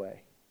coming our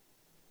way.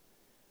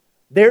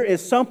 There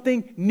is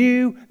something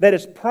new that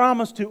is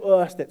promised to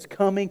us that's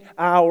coming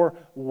our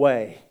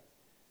way.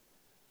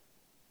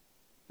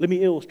 Let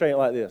me illustrate it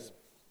like this.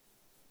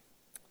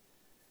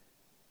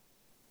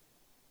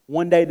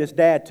 One day this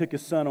dad took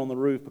his son on the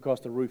roof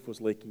because the roof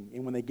was leaking.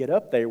 And when they get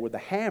up there with a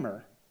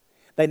hammer,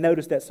 they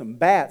noticed that some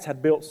bats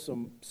had built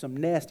some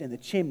nest in the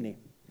chimney.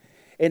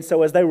 And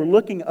so as they were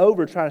looking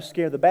over trying to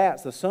scare the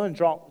bats, the son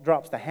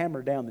drops the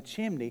hammer down the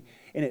chimney,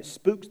 and it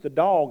spooks the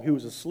dog who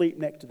was asleep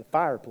next to the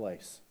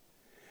fireplace.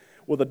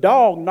 Well, the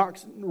dog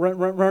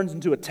runs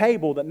into a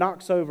table that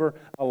knocks over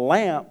a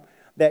lamp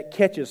that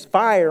catches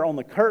fire on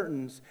the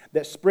curtains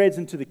that spreads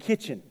into the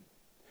kitchen.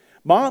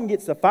 Mom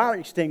gets a fire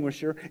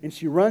extinguisher and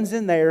she runs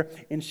in there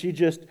and she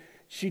just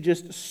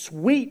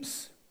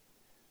sweeps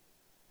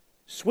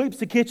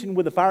the kitchen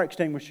with a fire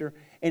extinguisher,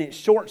 and it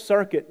short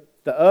circuits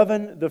the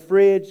oven, the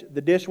fridge,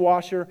 the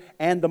dishwasher,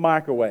 and the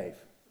microwave.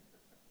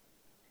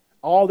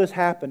 All this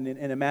happened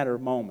in a matter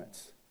of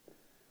moments.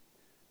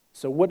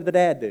 So what did the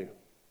dad do?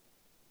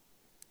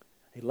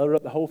 He loaded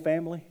up the whole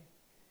family,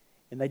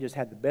 and they just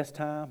had the best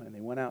time, and they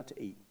went out to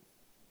eat.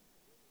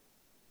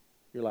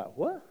 You're like,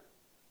 what?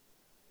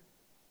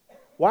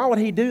 Why would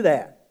he do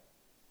that?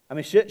 I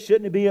mean,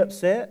 shouldn't he be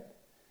upset?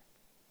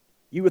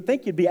 You would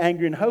think you'd be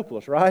angry and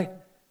hopeless, right?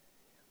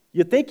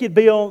 You'd think you'd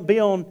be on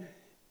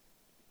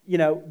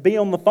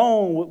the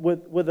phone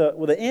with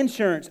an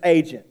insurance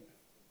agent.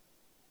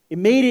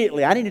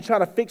 Immediately, I need to try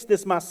to fix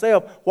this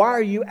myself. Why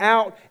are you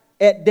out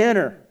at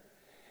dinner?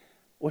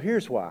 Well,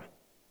 here's why.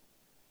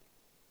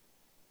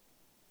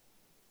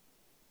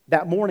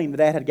 That morning, the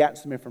dad had gotten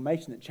some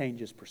information that changed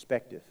his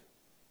perspective.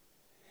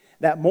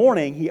 That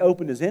morning, he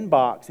opened his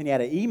inbox and he had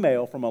an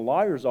email from a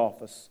lawyer's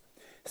office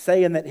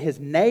saying that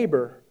his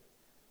neighbor,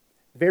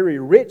 very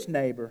rich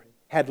neighbor,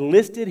 had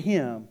listed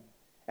him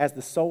as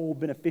the sole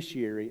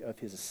beneficiary of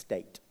his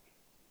estate.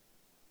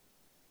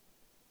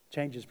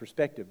 Changes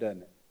perspective,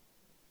 doesn't it?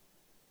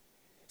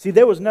 See,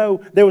 there was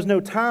no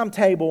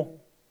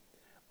timetable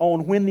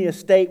on when the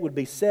estate would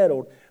be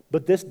settled,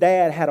 but this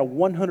dad had a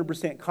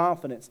 100%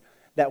 confidence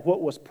that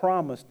what was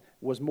promised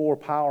was more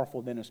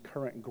powerful than his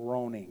current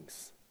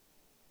groanings.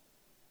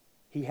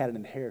 He had an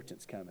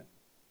inheritance coming.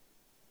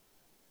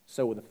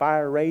 So with the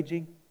fire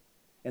raging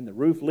and the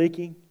roof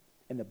leaking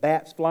and the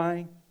bats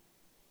flying,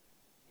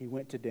 he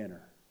went to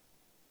dinner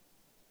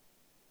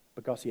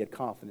because he had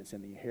confidence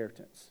in the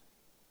inheritance.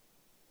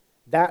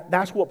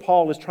 That's what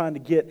Paul is trying to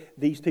get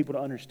these people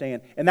to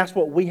understand. And that's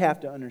what we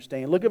have to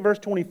understand. Look at verse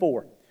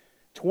 24.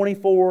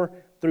 24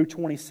 through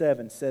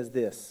 27 says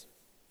this.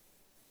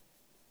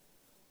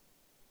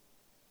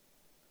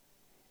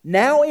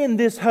 Now in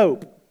this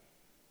hope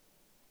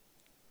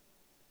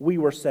we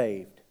were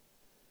saved.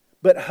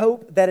 But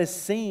hope that is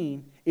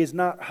seen is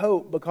not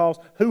hope, because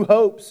who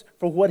hopes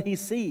for what he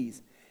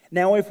sees?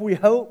 Now if we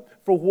hope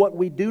for what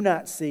we do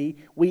not see,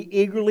 we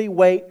eagerly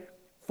wait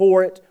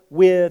for it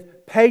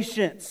with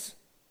patience.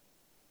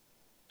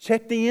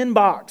 Check the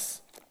inbox.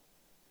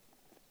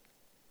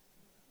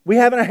 We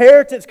have an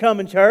inheritance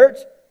coming, church.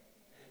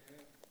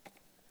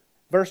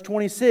 Verse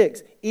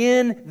 26,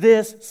 in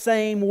this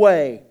same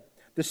way,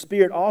 the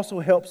Spirit also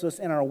helps us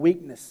in our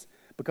weakness,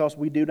 because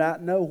we do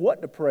not know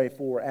what to pray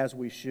for as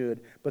we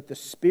should, but the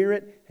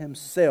Spirit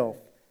Himself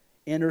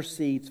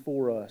intercedes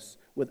for us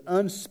with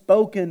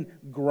unspoken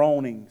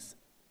groanings.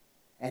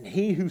 And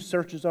He who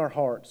searches our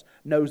hearts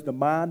knows the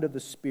mind of the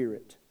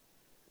Spirit,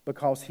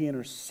 because He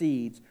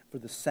intercedes for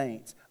the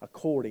saints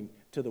according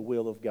to the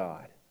will of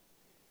God.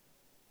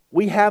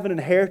 We have an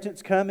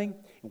inheritance coming.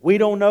 We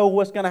don't know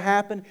what's going to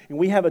happen, and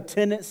we have a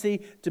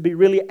tendency to be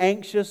really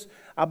anxious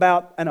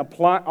about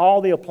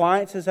all the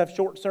appliances have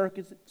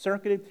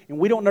short-circuited, and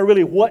we don't know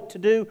really what to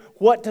do,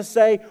 what to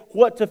say,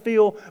 what to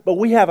feel, but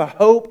we have a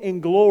hope in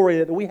glory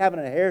that we have an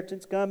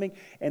inheritance coming,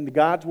 and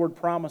God's Word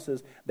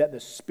promises that the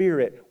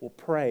Spirit will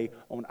pray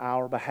on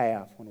our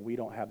behalf when we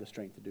don't have the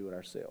strength to do it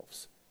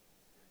ourselves.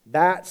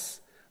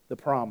 That's the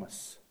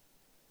promise.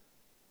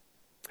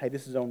 Hey,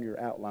 this is on your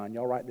outline.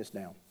 Y'all write this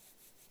down.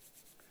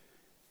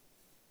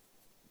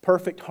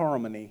 perfect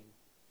harmony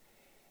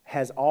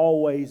has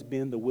always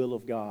been the will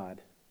of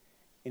God,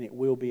 and it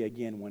will be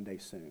again one day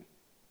soon.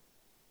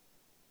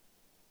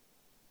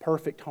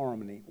 Perfect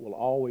harmony will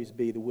always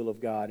be the will of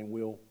God and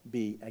will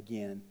be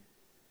again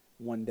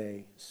one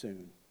day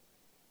soon.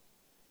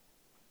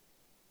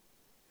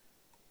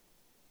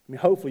 I mean,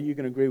 hopefully you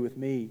can agree with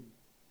me.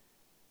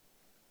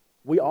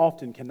 We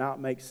often cannot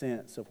make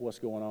sense of what's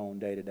going on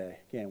day to day,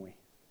 can we?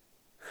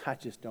 I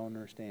just don't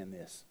understand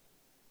this.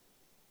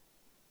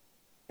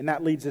 And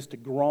that leads us to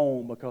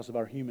groan because of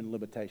our human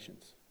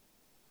limitations.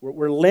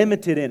 We're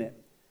limited in it.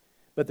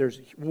 But there's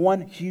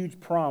one huge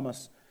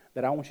promise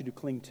that I want you to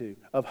cling to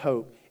of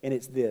hope, and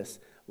it's this.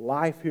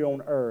 Life here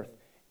on earth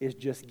is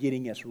just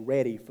getting us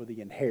ready for the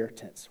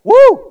inheritance.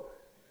 Woo!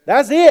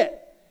 That's it.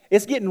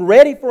 It's getting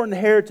ready for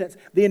inheritance.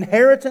 The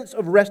inheritance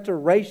of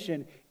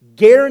restoration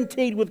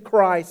guaranteed with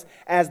Christ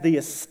as the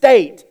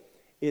estate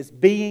is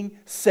being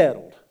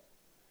settled.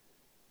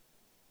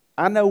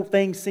 I know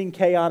things seem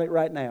chaotic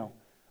right now,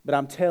 but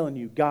I'm telling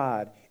you,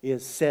 God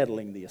is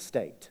settling the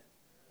estate.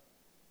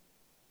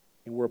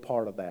 And we're a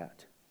part of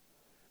that.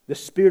 The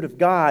Spirit of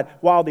God,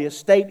 while the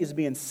estate is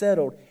being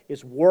settled,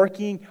 is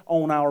working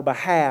on our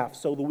behalf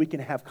so that we can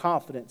have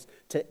confidence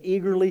to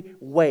eagerly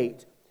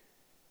wait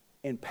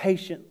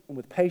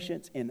with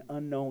patience in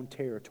unknown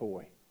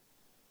territory.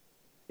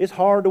 It's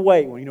hard to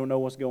wait when you don't know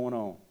what's going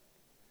on.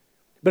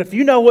 But if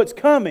you know what's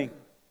coming,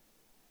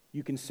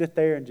 you can sit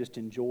there and just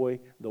enjoy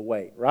the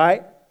wait,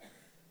 right?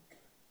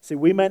 See,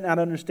 we may not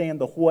understand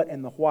the what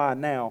and the why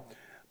now,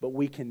 but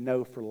we can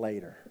know for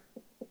later.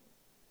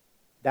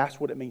 That's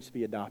what it means to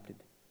be adopted.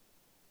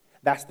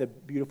 That's the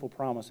beautiful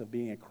promise of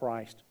being a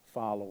Christ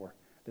follower,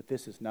 that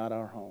this is not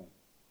our home.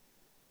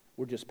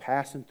 We're just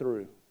passing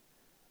through,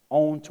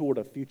 on toward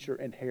a future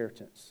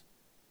inheritance.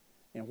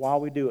 And while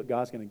we do it,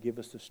 God's going to give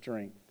us the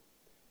strength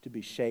to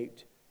be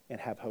shaped and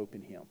have hope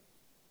in Him.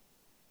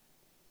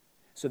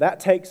 So that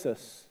takes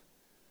us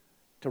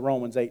to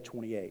Romans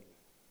 8:28,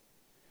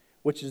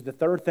 which is the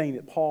third thing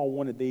that Paul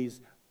wanted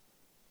these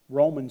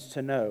Romans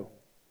to know,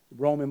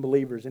 Roman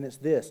believers, and it's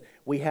this.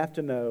 We have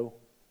to know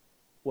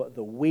what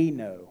the we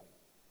know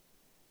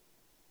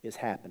is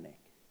happening.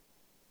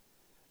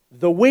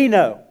 The we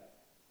know.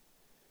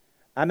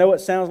 I know it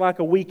sounds like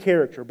a we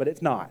character, but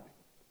it's not.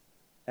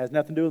 It has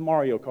nothing to do with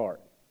Mario Kart.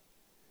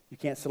 You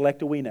can't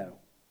select a we know.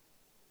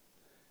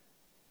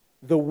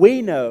 The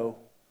we know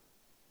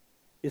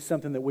is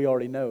something that we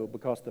already know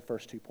because of the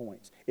first 2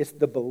 points. It's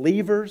the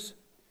believers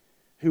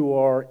who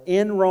are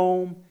in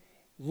Rome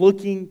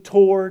looking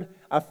toward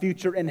a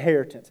future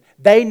inheritance.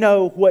 They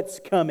know what's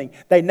coming.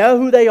 They know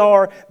who they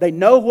are. They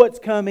know what's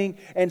coming.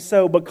 And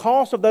so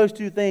because of those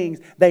two things,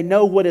 they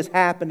know what is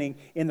happening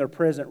in their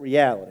present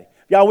reality.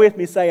 Y'all with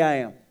me? Say I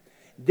am.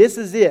 This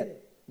is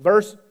it.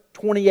 Verse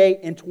 28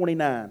 and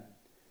 29.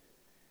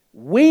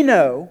 We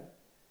know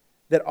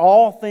that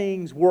all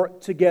things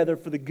work together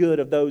for the good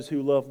of those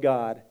who love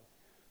God,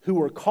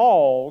 who are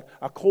called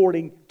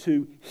according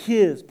to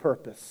His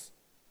purpose.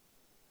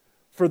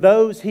 For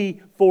those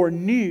He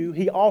foreknew,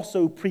 He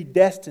also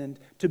predestined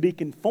to be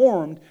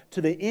conformed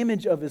to the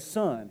image of His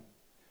Son,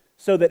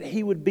 so that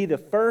He would be the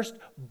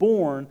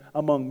firstborn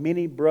among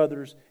many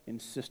brothers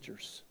and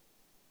sisters.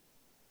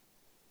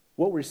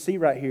 What we see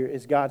right here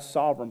is God's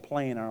sovereign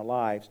plan in our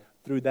lives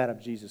through that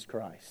of Jesus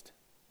Christ.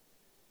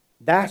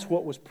 That's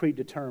what was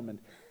predetermined.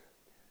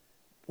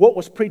 What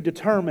was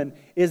predetermined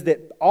is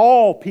that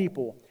all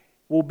people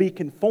will be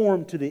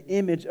conformed to the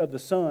image of the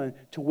Son,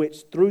 to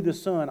which through the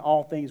Son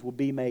all things will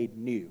be made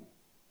new.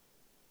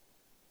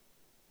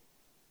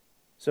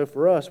 So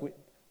for us,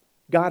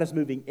 God is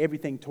moving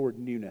everything toward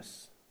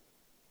newness,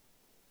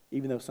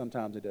 even though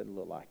sometimes it doesn't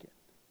look like it.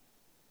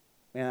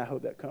 Man, I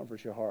hope that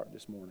comforts your heart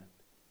this morning.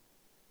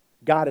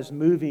 God is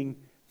moving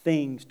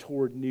things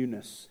toward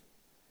newness,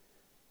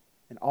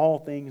 and all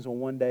things will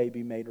one day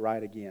be made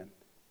right again.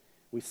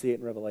 We see it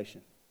in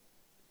Revelation.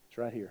 It's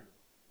right here.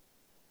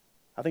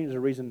 I think there's a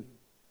reason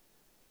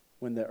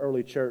when the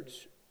early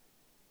church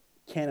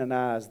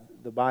canonized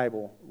the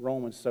Bible,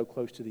 Romans so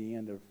close to the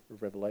end of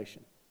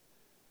Revelation,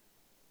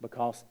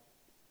 because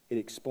it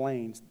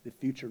explains the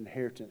future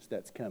inheritance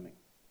that's coming.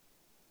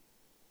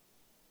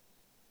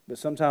 But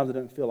sometimes it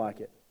doesn't feel like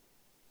it.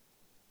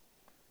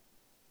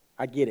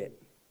 I get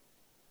it,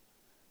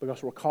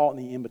 because we're caught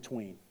in the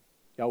in-between.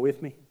 Y'all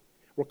with me?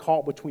 We're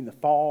caught between the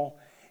fall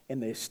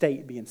and the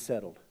estate being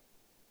settled.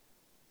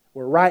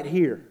 We're right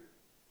here.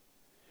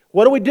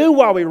 What do we do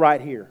while we're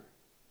right here?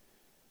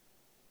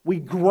 We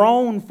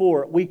groan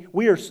for it.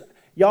 We are,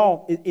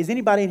 y'all, is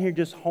anybody in here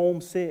just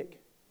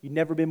homesick? You've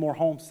never been more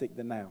homesick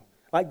than now.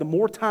 Like the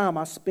more time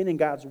I spend in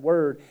God's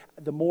Word,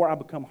 the more I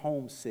become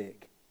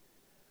homesick.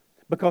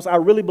 Because I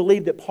really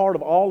believe that part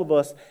of all of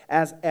us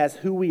as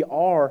who we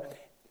are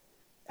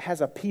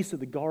has a piece of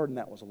the garden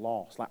that was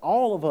lost. Like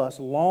all of us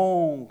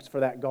longs for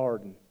that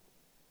garden.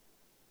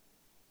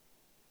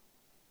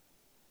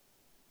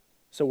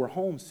 So we're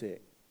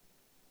homesick.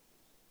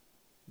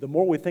 The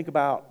more we think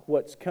about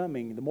what's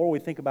coming, the more we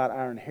think about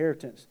our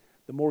inheritance,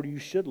 the more you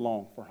should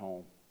long for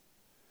home.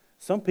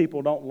 Some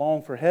people don't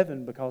long for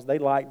heaven because they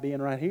like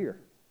being right here.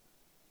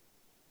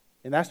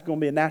 And that's going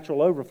to be a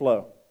natural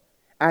overflow.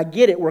 I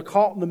get it. We're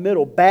caught in the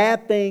middle.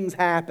 Bad things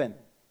happen.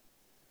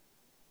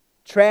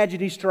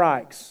 Tragedy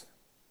strikes.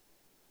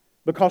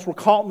 Because we're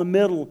caught in the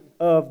middle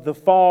of the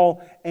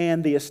fall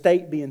and the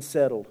estate being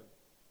settled.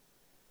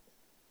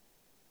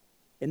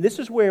 And this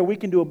is where we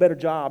can do a better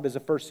job as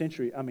a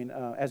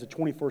as a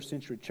 21st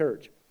century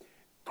church.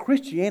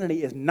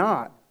 Christianity is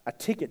not a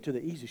ticket to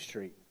the easy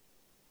street.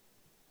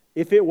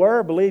 If it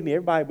were, believe me,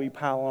 everybody would be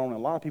piling on, and a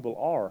lot of people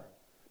are,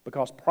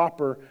 because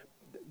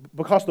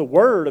the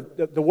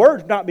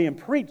word's not being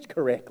preached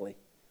correctly.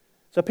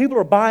 So people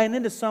are buying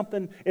into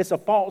something. It's a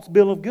false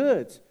bill of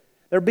goods.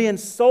 They're being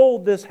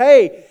sold this,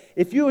 hey,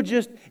 if you would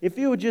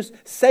just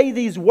say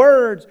these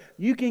words,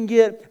 you can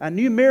get a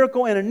new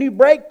miracle and a new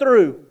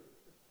breakthrough.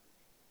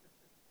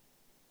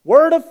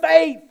 Word of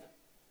faith.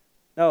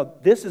 No,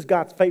 this is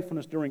God's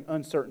faithfulness during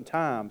uncertain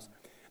times,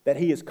 that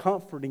He is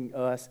comforting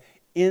us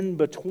in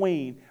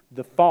between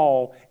the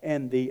fall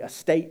and the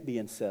estate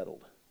being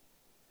settled.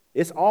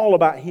 It's all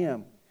about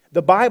Him.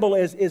 The Bible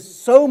is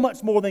so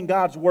much more than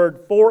God's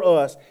Word for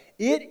us.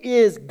 It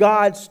is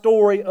God's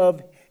story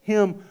of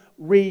Him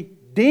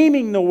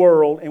redeeming the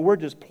world, and we're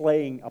just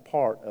playing a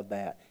part of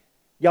that.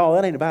 Y'all,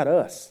 that ain't about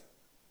us.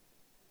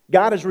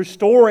 God is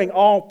restoring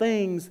all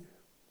things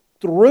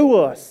through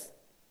us.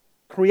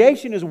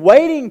 Creation is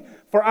waiting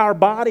for our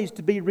bodies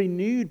to be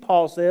renewed,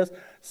 Paul says,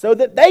 so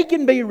that they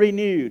can be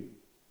renewed.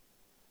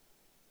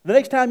 The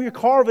next time you're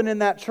carving in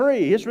that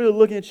tree, it's really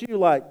looking at you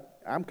like,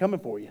 I'm coming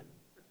for you.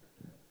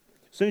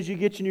 As soon as you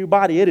get your new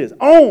body, it is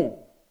on.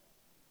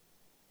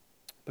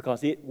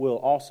 Because it will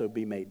also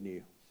be made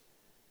new.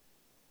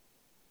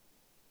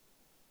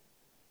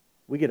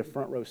 We get a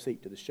front row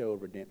seat to the show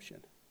of redemption.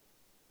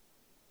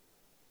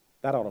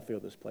 That ought to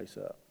fill this place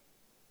up.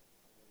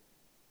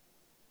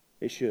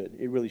 It should.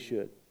 It really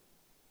should.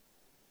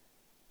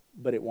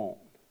 But it won't.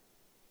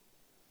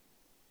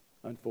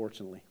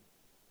 Unfortunately.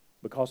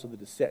 Because of the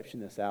deception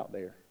that's out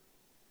there.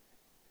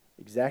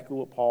 Exactly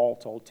what Paul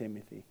told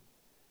Timothy.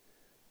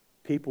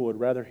 People would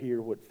rather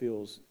hear what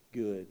feels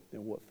good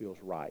than what feels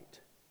right.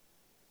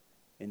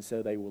 And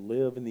so they will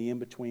live in the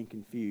in-between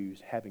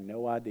confused, having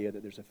no idea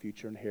that there's a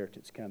future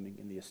inheritance coming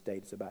and the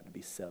estate is about to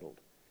be settled.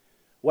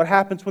 What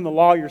happens when the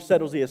lawyer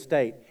settles the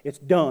estate? It's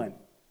done.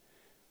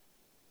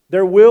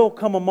 There will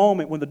come a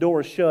moment when the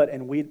door is shut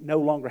and we no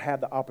longer have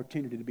the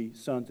opportunity to be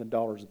sons and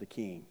daughters of the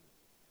King.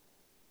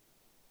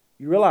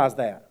 You realize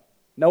that.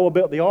 Noah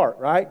built the ark,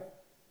 right?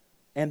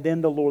 And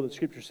then the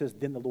Scripture says,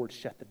 then the Lord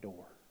shut the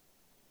door.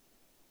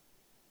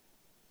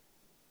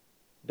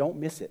 Don't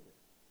miss it.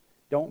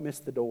 Don't miss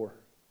the door.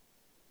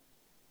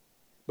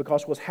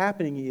 Because what's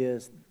happening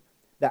is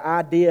the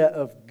idea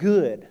of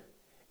good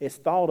is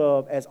thought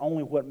of as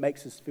only what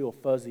makes us feel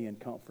fuzzy and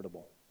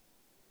comfortable.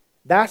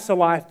 That's the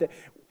life that...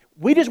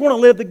 We just want to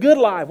live the good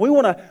life. We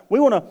want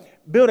to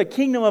build a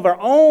kingdom of our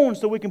own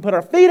so we can put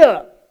our feet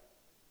up.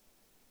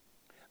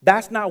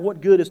 That's not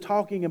what good is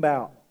talking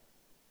about.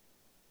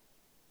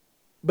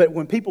 But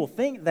when people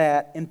think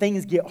that and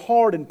things get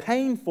hard and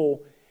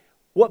painful,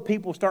 what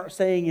people start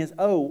saying is,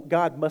 oh,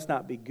 God must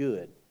not be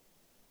good.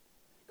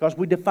 Because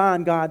we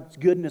define God's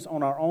goodness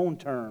on our own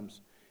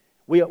terms.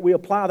 We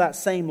apply that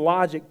same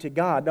logic to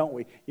God, don't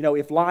we? You know,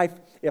 if life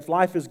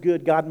is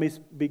good, God must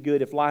be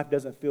good. If life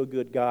doesn't feel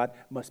good, God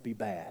must be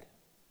bad.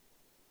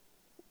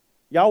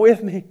 Y'all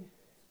with me?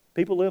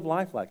 People live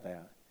life like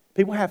that.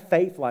 People have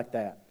faith like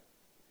that.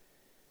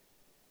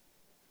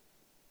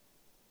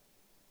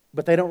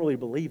 But they don't really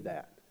believe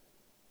that.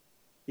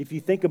 If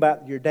you think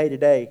about your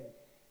day-to-day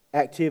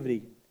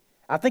activity,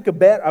 I think a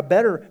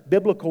better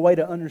biblical way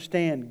to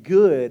understand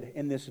good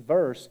in this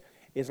verse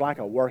is like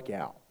a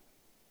workout.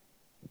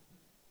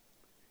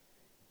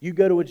 You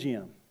go to a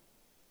gym.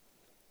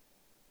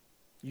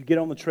 You get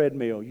on the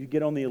treadmill. You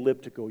get on the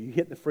elliptical. You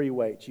hit the free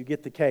weights. You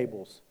get the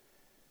cables.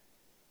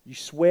 You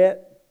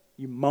sweat.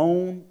 You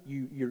moan.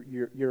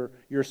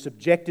 You're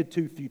subjected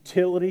to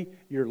futility.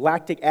 Your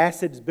lactic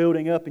acid's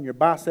building up in your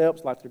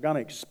biceps like they're going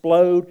to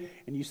explode.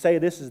 And you say,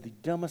 this is the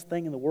dumbest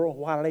thing in the world.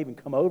 Why did I even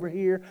come over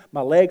here?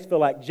 My legs feel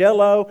like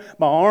Jell-O.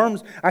 My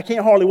arms, I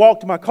can't hardly walk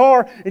to my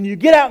car. And you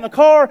get out in the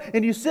car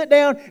and you sit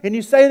down and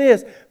you say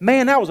this,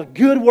 man, that was a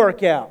good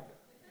workout.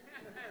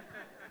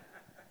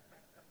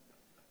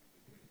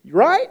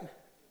 Right?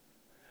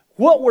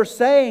 What we're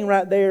saying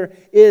right there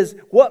is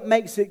what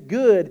makes it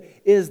good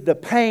is the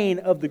pain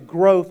of the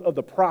growth of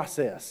the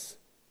process.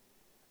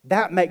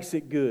 That makes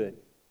it good.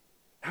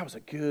 That was a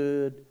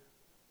good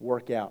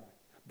workout.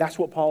 That's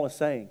what Paul is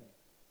saying.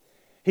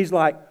 He's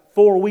like,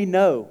 for we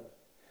know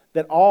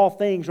that all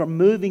things are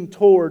moving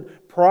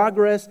toward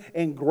progress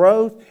and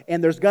growth,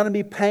 and there's going to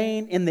be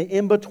pain in the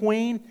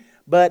in-between,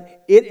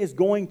 but it is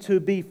going to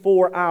be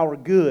for our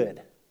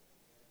good.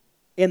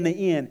 In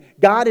the end,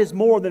 God is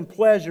more than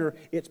pleasure,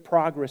 it's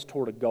progress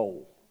toward a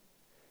goal.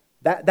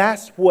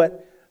 That's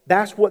what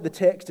the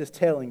text is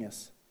telling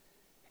us.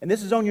 And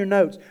this is on your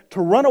notes.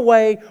 To run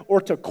away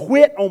or to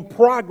quit on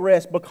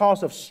progress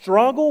because of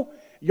struggle,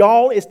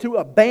 Y'all, is to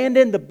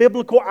abandon the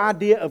biblical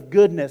idea of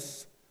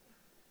goodness.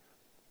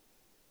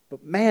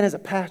 But man, as a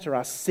pastor,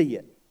 I see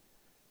it.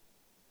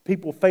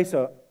 People face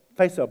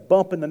a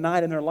bump in the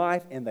night in their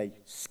life and they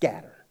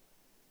scatter.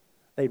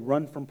 They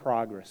run from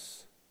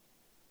progress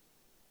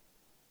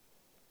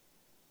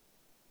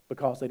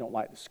because they don't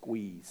like the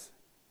squeeze.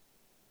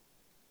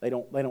 They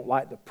don't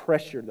like the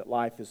pressure that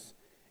life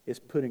is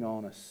putting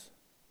on us.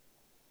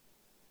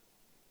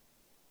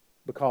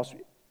 Because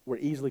we're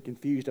easily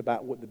confused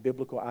about what the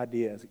biblical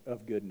idea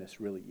of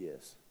goodness really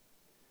is.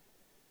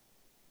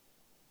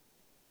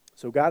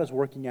 So God is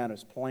working out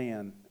His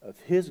plan of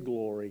His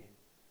glory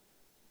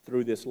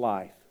through this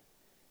life.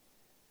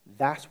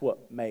 That's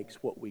what makes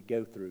what we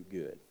go through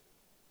good.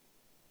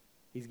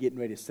 He's getting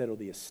ready to settle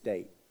the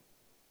estate.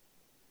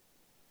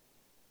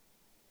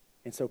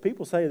 And so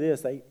people say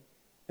this, they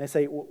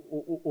say,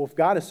 well, if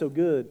God is so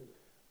good,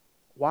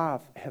 why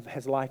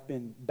has life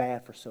been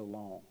bad for so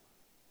long?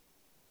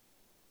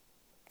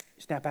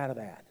 Snap out of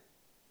that.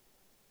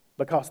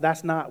 Because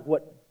that's not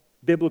what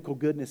biblical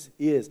goodness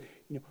is.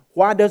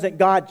 Why doesn't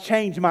God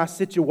change my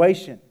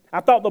situation? I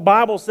thought the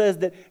Bible says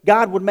that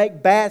God would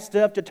make bad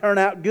stuff to turn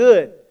out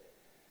good.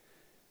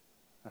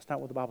 That's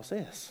not what the Bible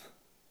says.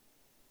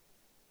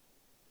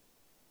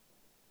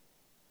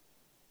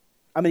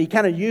 I mean, He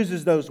kind of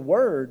uses those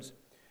words,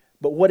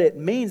 but what it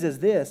means is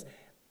this: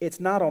 it's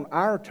not on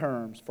our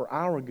terms for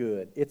our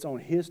good. It's on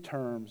His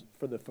terms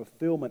for the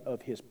fulfillment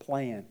of His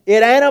plan.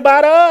 It ain't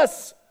about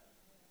us.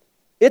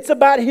 It's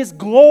about His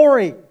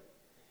glory.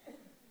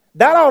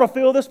 That ought to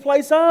fill this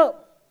place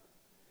up.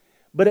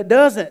 But it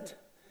doesn't,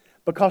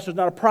 because there's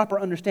not a proper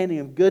understanding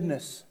of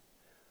goodness.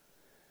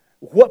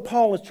 What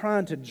Paul is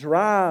trying to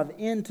drive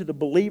into the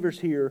believers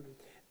here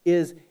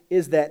is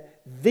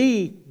that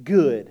the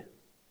good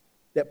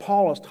that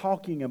Paul is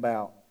talking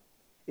about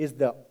is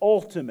the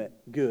ultimate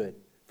good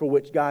for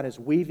which God is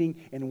weaving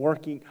and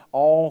working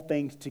all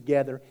things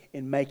together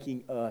in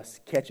making us,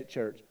 catch it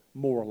church,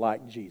 more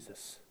like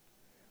Jesus.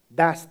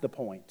 That's the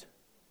point.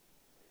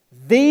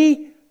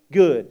 The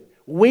good.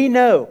 We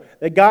know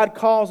that God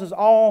causes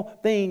all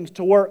things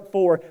to work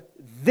for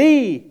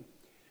the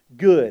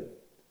good.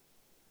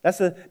 That's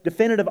a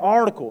definitive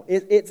article.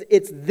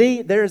 It's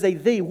the, there's a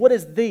the. What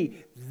is the?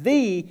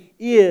 The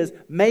is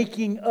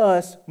making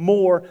us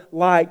more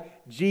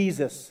like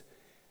Jesus.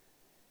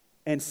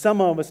 And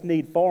some of us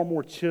need far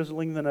more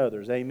chiseling than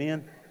others.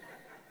 Amen?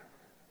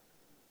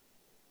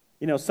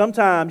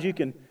 Sometimes you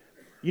can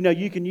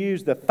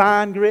use the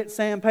fine grit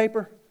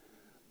sandpaper,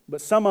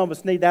 but some of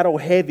us need that old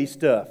heavy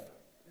stuff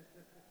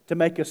to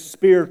make us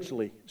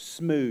spiritually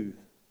smooth.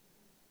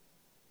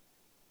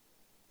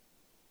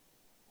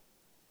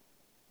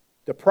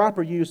 The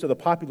proper use of the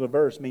popular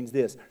verse means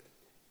this: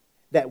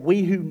 that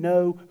we who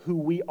know who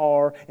we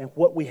are and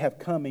what we have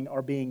coming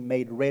are being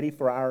made ready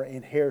for our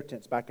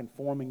inheritance by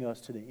conforming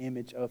us to the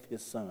image of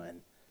His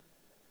Son.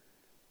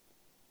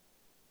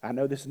 I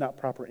know this is not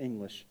proper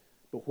English,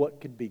 but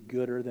what could be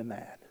gooder than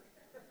that?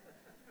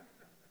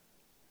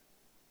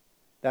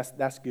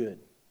 That's good.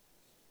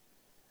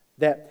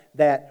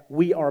 That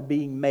we are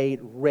being made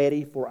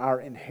ready for our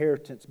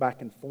inheritance by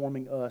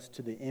conforming us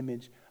to the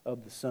image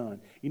of the Son.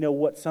 You know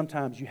what?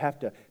 Sometimes you have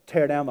to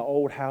tear down the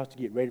old house to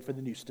get ready for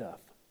the new stuff.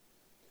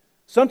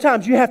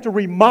 Sometimes you have to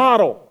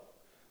remodel.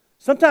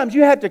 Sometimes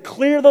you have to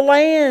clear the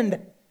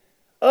land,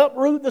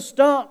 uproot the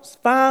stumps,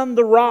 find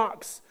the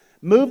rocks,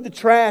 move the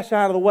trash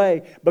out of the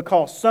way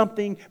because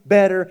something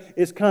better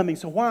is coming.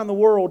 So why in the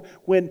world,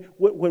 when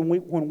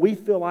we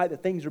feel like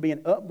that things are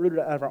being uprooted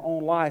out of our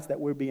own lives, that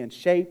we're being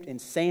shaped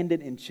and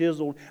sanded and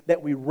chiseled,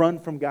 that we run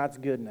from God's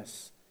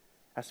goodness?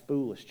 That's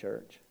foolish,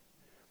 church.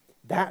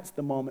 That's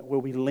the moment where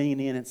we lean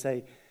in and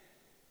say,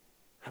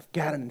 I've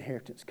got an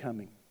inheritance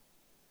coming.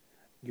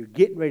 You're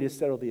getting ready to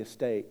settle the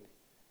estate.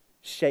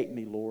 Shape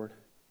me, Lord.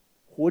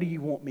 What do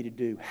you want me to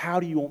do? How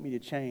do you want me to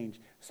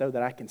change so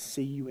that I can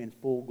see you in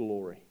full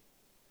glory?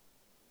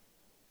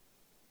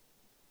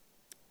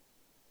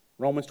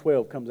 Romans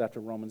 12 comes after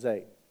Romans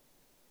 8,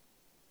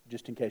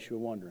 just in case you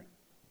were wondering.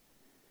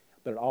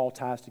 But it all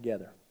ties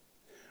together.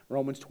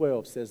 Romans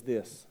 12 says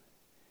this: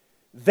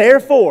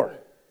 therefore,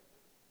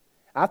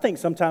 I think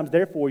sometimes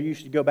therefore you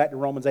should go back to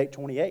Romans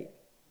 8:28,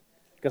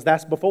 because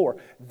that's before.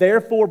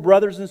 Therefore,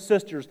 brothers and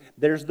sisters,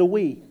 there's the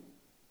we.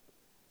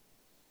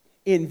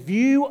 In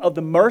view of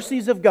the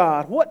mercies of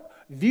God, what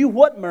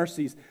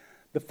mercies?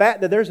 The fact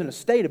that there's an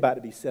estate about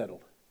to be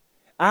settled.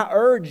 I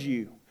urge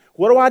you.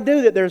 What do I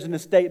do that there's an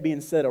estate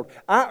being settled?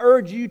 I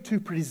urge you to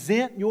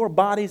present your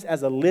bodies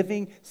as a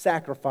living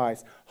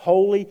sacrifice,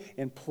 holy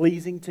and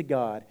pleasing to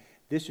God.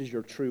 This is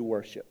your true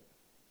worship.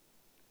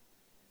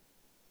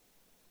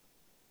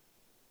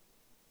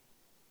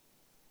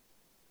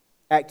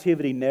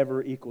 Activity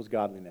never equals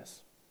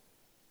godliness.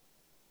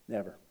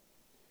 Never.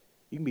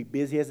 You can be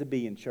busy as a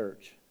bee in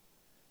church,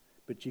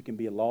 but you can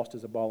be lost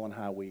as a ball in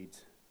high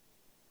weeds,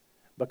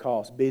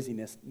 because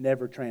busyness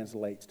never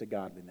translates to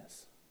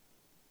godliness.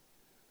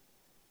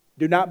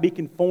 Do not be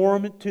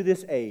conformed to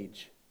this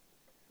age,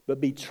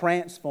 but be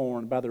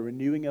transformed by the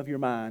renewing of your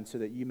mind, so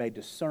that you may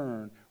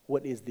discern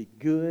what is the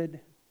good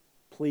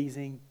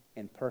pleasing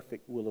and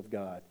perfect will of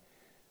God.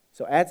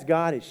 So as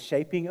God is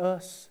shaping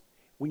us,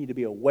 we need to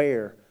be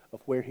aware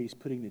of where He's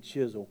putting the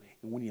chisel,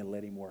 and we need to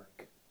let Him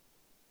work.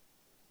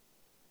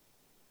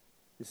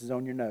 This is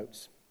on your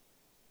notes.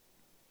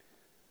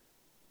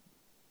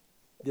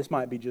 This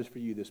might be just for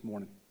you this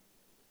morning.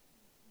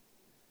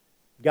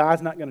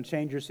 God's not going to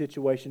change your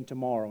situation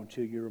tomorrow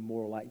until you're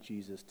more like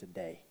Jesus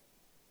today.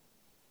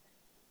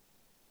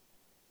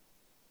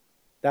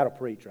 That'll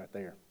preach right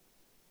there.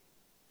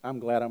 I'm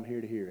glad I'm here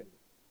to hear it.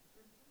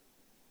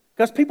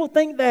 Because people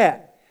think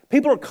that.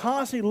 People are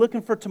constantly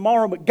looking for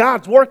tomorrow, but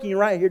God's working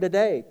right here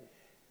today.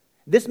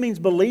 This means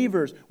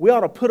believers, we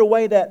ought to put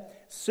away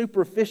that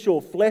superficial,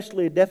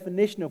 fleshly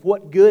definition of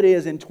what good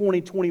is in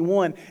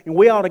 2021, and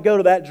we ought to go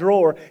to that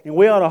drawer, and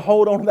we ought to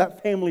hold on to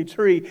that family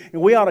tree,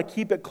 and we ought to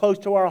keep it close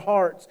to our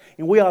hearts,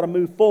 and we ought to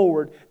move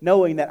forward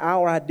knowing that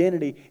our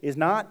identity is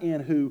not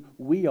in who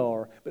we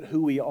are, but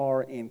who we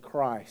are in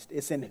Christ.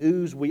 It's in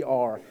whose we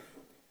are.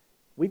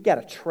 We've got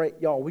to trade,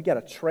 y'all, we've got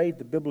to trade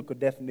the biblical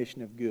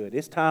definition of good.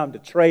 It's time to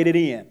trade it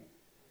in.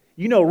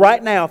 You know,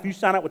 right now, if you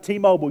sign up with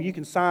T-Mobile, you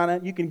can sign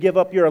it. You can give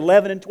up your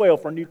 11 and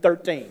 12 for a new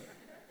 13.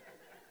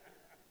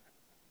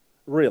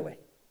 Really.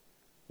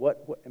 I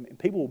mean,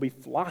 people will be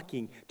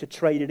flocking to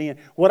trade it in.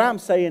 What I'm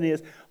saying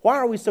is, why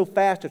are we so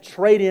fast to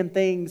trade in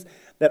things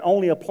that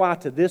only apply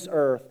to this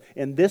earth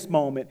in this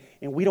moment,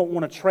 and we don't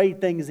want to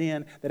trade things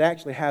in that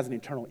actually has an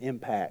eternal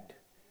impact?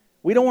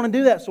 We don't want to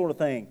do that sort of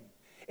thing.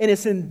 And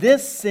it's in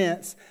this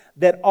sense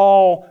that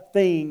all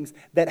things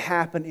that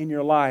happen in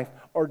your life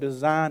are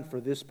designed for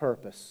this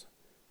purpose.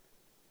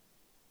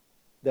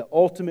 The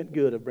ultimate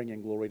good of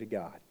bringing glory to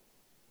God.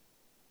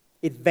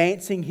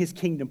 Advancing His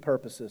kingdom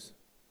purposes.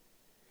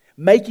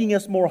 Making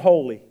us more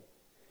holy.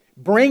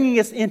 Bringing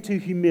us into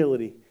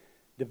humility.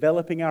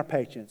 Developing our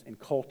patience and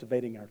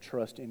cultivating our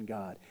trust in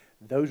God.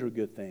 Those are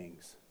good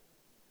things.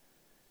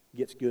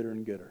 Gets gooder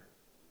and gooder.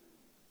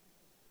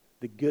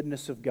 The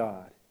goodness of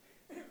God.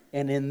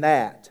 And in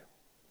that,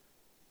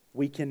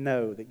 we can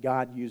know that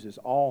God uses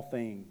all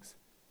things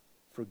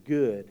for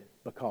good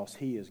because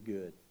He is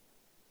good.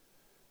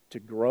 To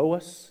grow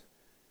us,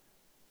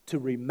 to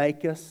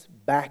remake us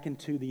back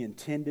into the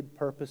intended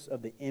purpose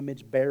of the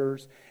image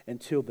bearers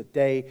until the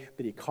day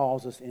that He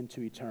calls us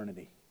into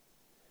eternity.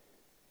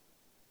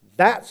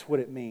 That's what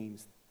it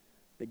means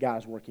that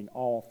God is working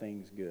all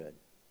things good.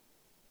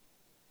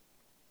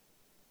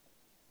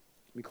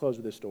 Let me close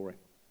with this story.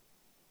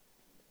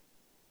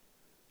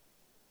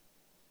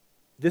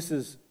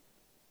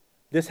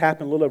 This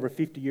happened a little over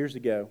 50 years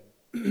ago.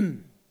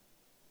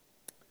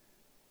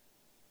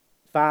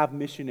 5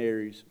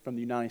 missionaries from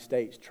the United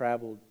States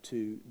traveled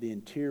to the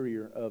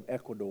interior of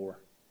Ecuador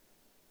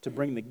to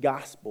bring the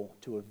gospel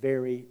to a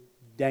very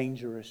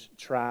dangerous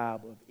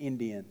tribe of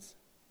Indians.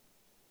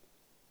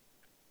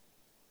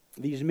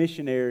 These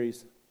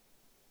missionaries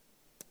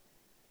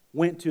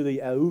went to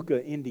the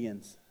Auca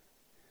Indians.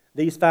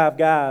 These 5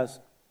 guys,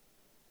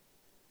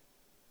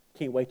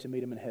 can't wait to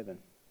meet them in heaven.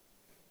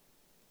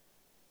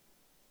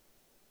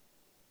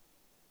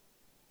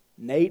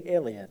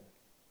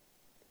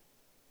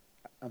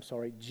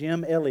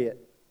 Jim Elliott,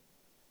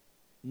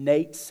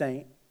 Nate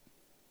Saint,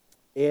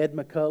 Ed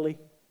McCulley,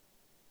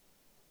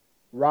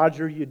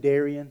 Roger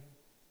Udarian,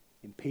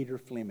 and Peter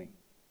Fleming.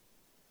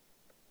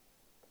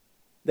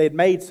 They had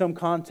made some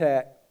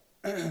contact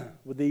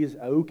with these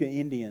Auca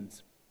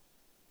Indians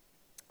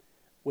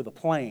with a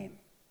plane,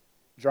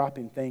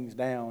 dropping things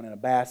down in a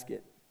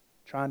basket,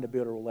 trying to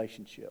build a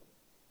relationship.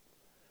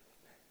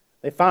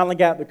 They finally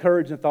got the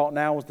courage and thought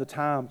now was the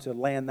time to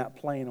land that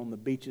plane on the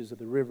beaches of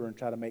the river and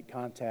try to make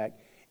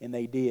contact, and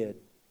they did.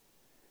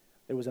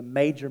 There was a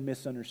major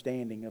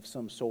misunderstanding of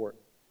some sort.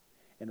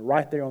 And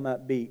right there on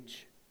that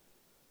beach,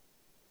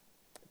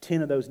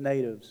 10 of those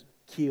natives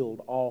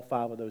killed all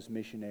 5 of those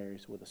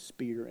missionaries with a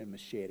spear and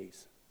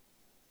machetes.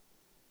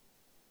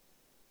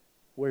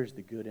 Where's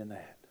the good in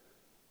that?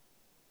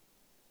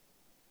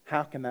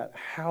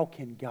 How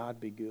can God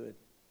be good?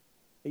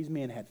 These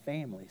men had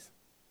families.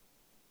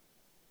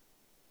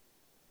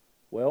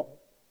 Well,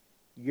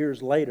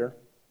 years later,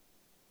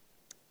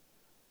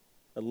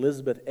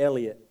 Elizabeth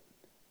Elliot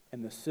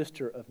and the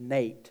sister of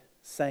Nate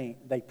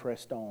Saint, they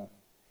pressed on.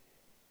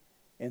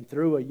 And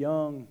through a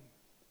young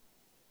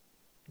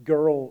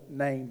girl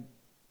named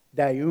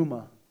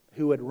Dayuma,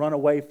 who had run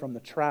away from the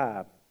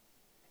tribe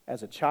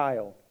as a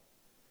child,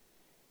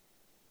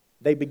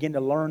 they began to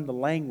learn the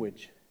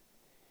language.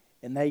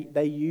 And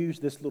they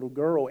used this little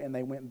girl, and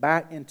they went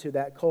back into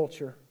that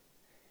culture,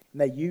 and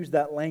they used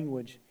that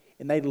language,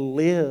 and they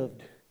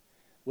lived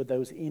with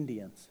those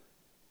Indians.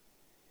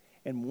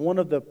 And one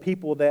of the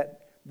people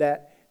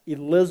that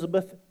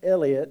Elizabeth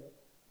Elliot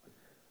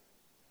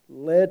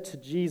led to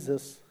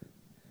Jesus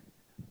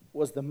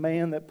was the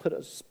man that put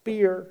a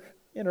spear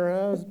in her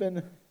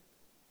husband.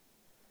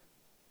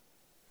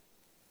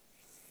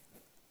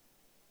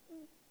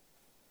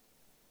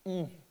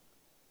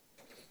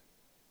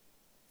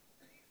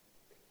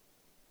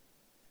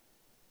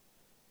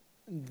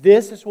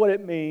 This is what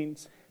it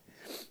means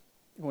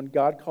when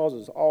God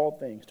causes all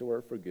things to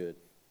work for good.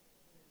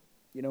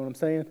 You know what I'm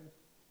saying?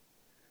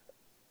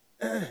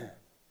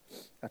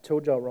 I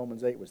told y'all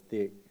Romans 8 was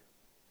thick.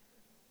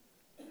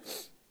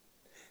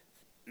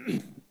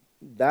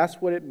 That's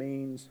what it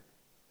means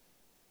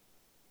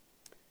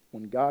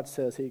when God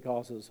says He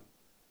causes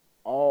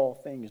all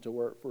things to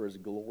work for His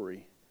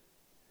glory.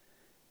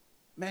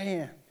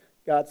 Man,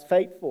 God's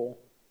faithful.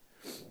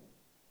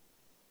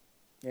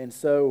 And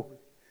so,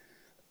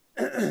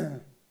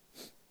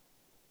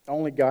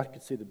 only God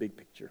can see the big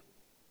picture.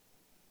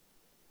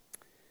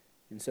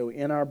 And so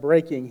in our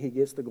breaking, He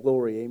gets the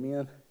glory.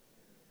 Amen?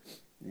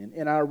 And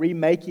in our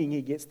remaking,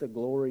 He gets the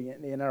glory.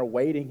 And in our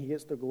waiting, He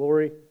gets the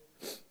glory.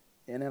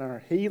 And in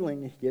our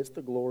healing, He gets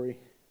the glory.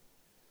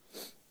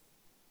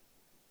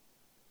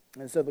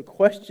 And so the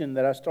question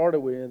that I started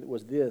with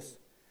was this: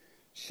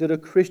 should a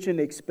Christian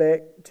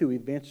expect to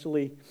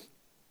eventually,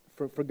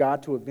 for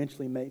God to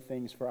eventually make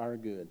things for our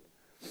good?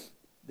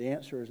 The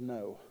answer is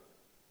no.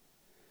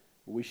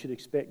 We should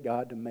expect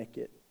God to make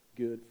it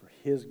good for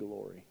His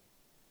glory.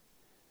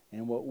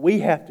 And what we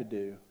have to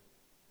do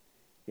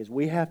is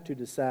we have to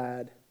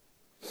decide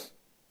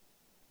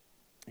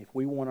if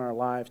we want our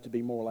lives to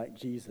be more like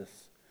Jesus,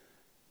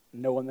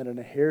 knowing that an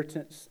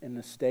inheritance and an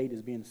estate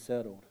is being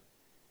settled.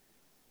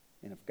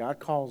 And if God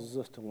causes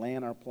us to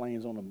land our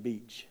planes on a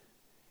beach,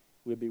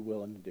 we'll be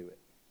willing to do it.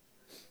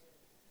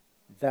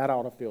 That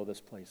ought to fill this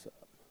place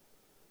up.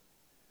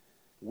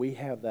 We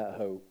have that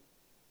hope.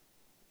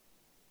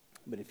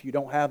 But if you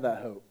don't have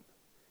that hope,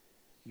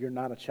 you're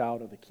not a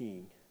child of the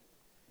King.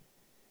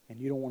 And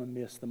you don't want to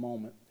miss the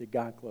moment that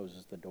God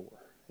closes the door.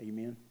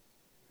 Amen?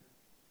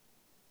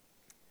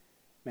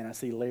 Man, I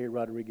see Larry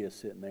Rodriguez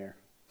sitting there.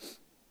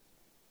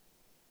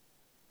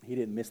 He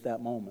didn't miss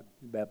that moment.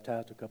 He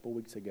baptized a couple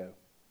weeks ago.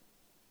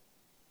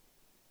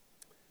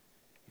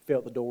 He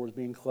felt the door was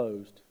being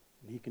closed.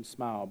 And he can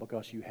smile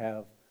because you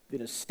have,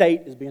 the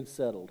estate is being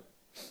settled.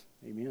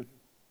 Amen?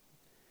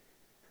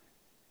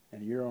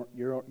 And you're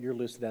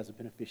listed as a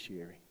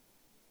beneficiary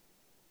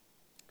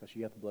because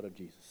you have the blood of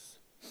Jesus.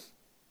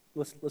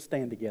 Let's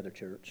stand together,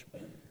 church.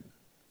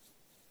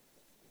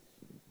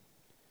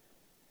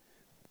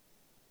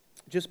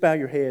 Just bow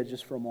your heads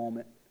just for a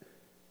moment.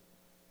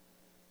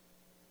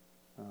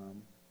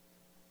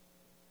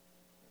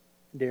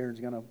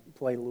 Darren's going to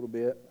play a little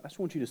bit. I just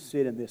want you to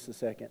sit in this a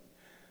second.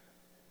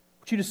 I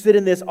want you to sit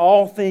in this.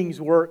 All things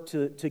work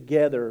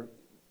together.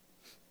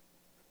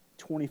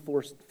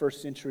 21st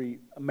century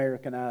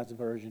Americanized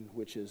version,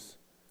 which is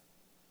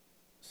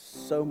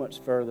so much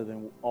further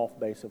than off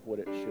base of what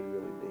it should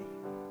really be.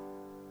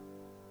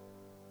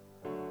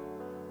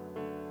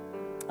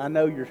 I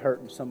know you're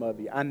hurting, some of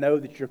you. I know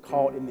that you're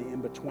caught in the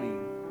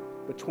in-between,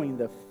 between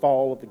the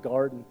fall of the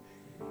garden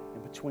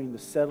and between the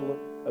settle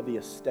of the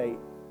estate.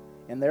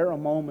 And there are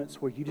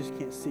moments where you just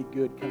can't see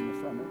good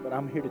coming from it. But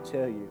I'm here to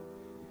tell you,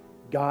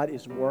 God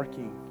is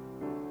working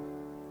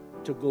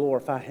to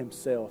glorify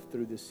Himself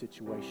through this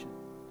situation.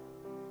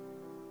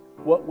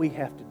 What we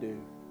have to do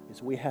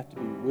is we have to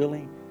be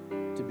willing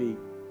to be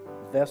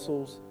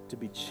vessels, to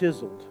be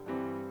chiseled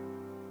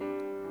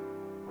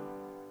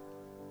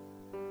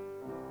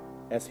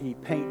as He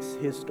paints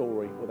His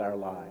story with our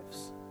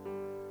lives.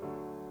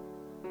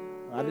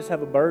 I just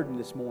have a burden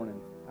this morning.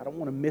 I don't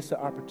want to miss an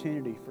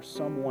opportunity for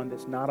someone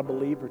that's not a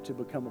believer to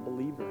become a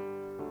believer.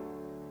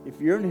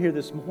 If you're in here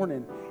this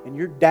morning and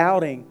you're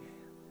doubting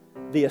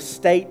the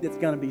estate that's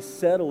going to be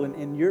settled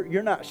and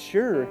you're not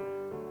sure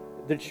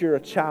that you're a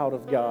child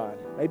of God.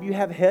 Maybe you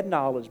have head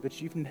knowledge,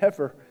 but you've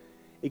never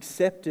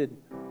accepted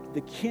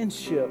the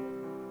kinship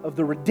of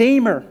the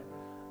Redeemer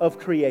of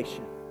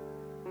creation.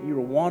 You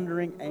were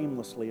wandering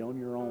aimlessly on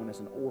your own as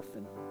an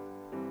orphan.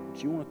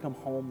 But you want to come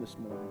home this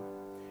morning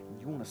and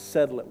you want to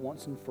settle it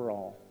once and for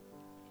all.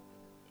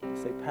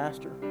 Say,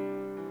 Pastor,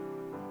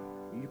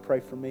 will you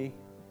pray for me?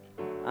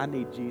 I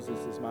need Jesus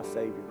as my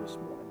Savior this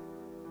morning.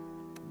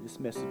 This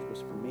message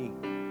was for me.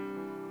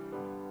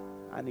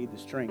 I need the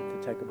strength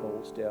to take a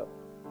bold step.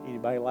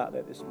 Anybody like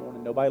that this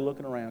morning? Nobody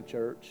looking around,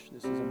 church.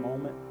 This is a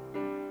moment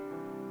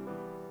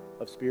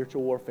of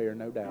spiritual warfare,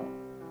 no doubt.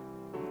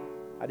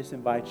 I just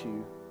invite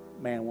you,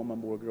 man, woman,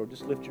 boy, girl,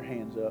 just lift your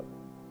hands up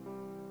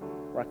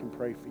where I can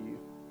pray for you.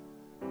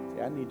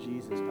 Say, I need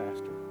Jesus,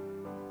 Pastor.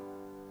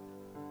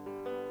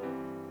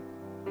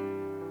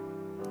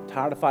 I'm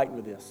tired of fighting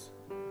with this.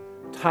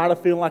 I'm tired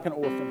of feeling like an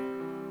orphan.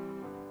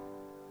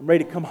 I'm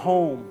ready to come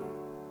home,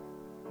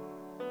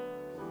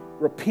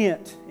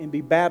 repent, and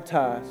be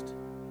baptized.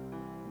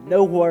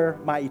 Know where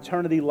my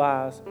eternity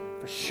lies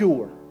for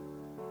sure.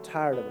 I'm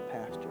tired of it,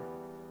 Pastor.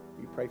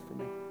 Will you pray for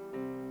me?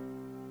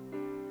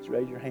 Just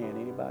raise your hand.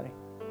 Anybody?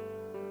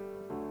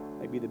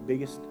 Maybe the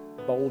biggest,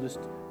 boldest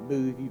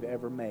move you've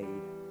ever made.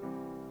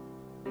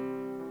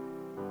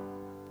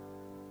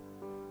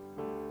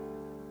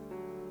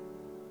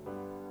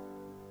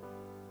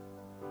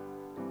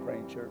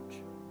 Praying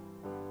church.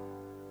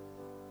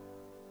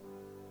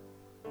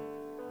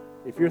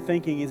 If you're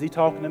thinking, is he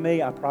talking to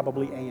me? I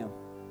probably am.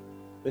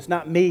 It's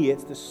not me.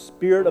 It's the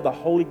Spirit of the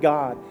Holy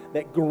God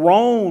that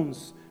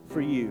groans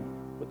for you,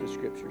 what the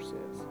Scripture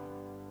says.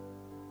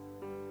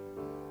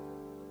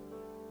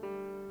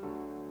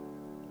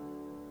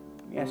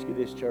 Let me ask you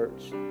this,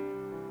 church.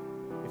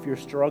 If you're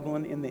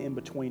struggling in the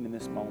in-between in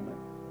this moment,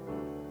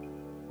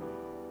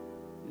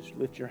 just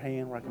lift your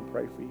hand where I can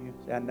pray for you.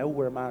 Say, I know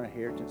where my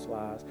inheritance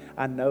lies.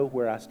 I know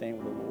where I stand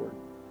with the Lord.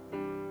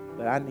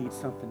 But I need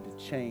something to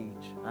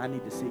change. I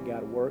need to see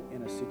God work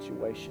in a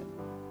situation.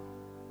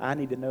 I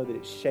need to know that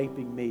it's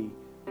shaping me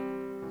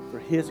for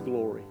His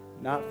glory,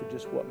 not for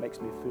just what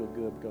makes me feel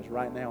good, because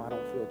right now I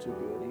don't feel too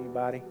good.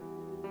 Anybody?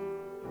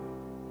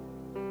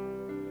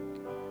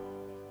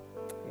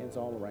 Hands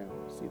all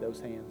around. See those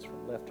hands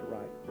from left to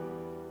right.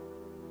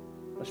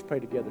 Let's pray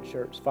together,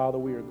 church. Father,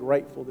 we are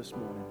grateful this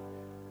morning.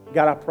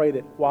 God, I pray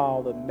that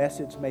while the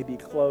message may be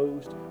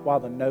closed,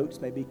 while the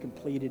notes may be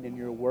completed and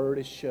your word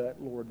is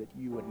shut, Lord, that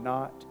you would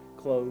not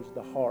close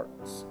the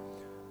hearts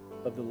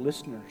of the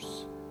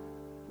listeners,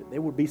 that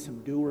there would be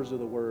some doers of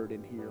the word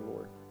in here,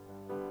 Lord.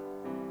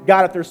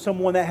 God, if there's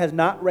someone that has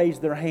not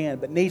raised their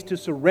hand but needs to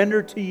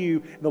surrender to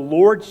you the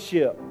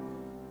lordship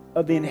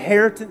of the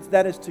inheritance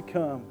that is to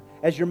come,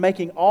 as you're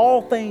making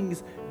all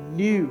things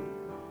new,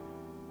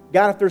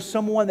 God, if there's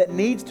someone that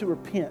needs to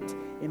repent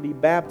and be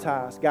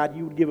baptized, God,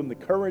 you would give them the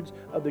courage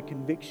of the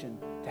conviction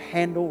to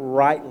handle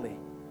rightly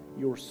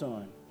your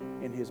Son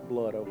and His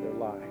blood over their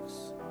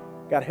lives.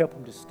 God, help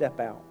them to step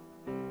out.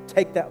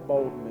 Take that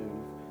bold move.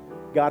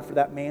 God, for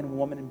that man,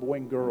 woman, and boy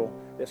and girl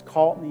that's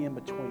caught in the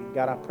in-between,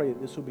 God, I pray that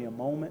this will be a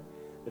moment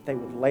that they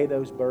would lay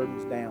those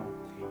burdens down.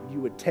 You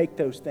would take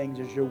those things,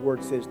 as your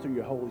word says, through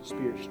your Holy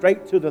Spirit,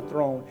 straight to the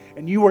throne,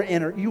 and you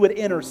would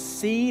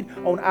intercede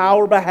on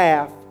our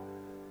behalf.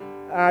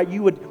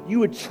 You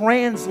would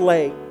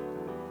translate.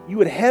 You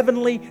would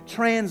heavenly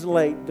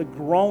translate the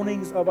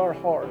groanings of our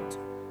heart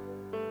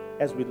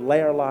as we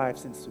lay our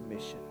lives in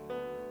submission.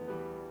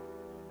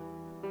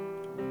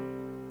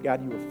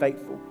 God, you are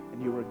faithful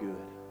and you are good.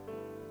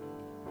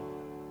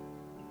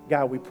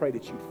 God, we pray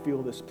that you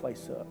fill this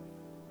place up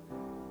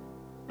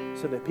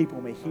so that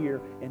people may hear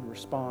and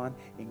respond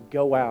and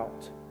go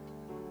out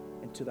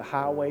into the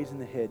highways and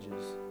the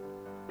hedges,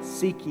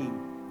 seeking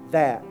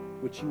that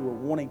which you are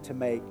wanting to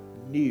make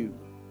new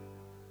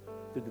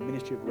through the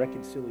ministry of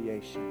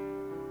reconciliation.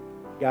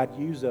 God,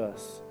 use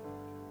us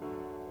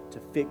to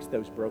fix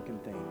those broken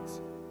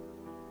things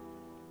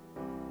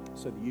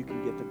so that you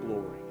can get the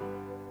glory.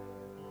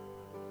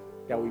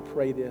 God, we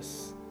pray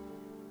this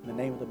in the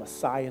name of the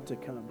Messiah to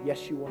come,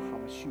 Yeshua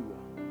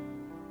HaMashiach.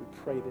 We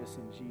pray this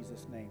in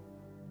Jesus' name.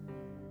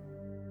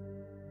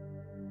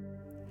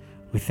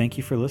 We thank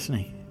you for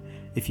listening.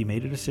 If you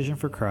made a decision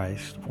for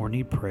Christ or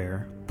need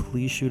prayer,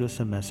 please shoot us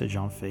a message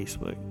on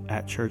Facebook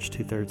at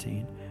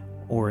Church213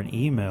 or an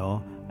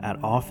email at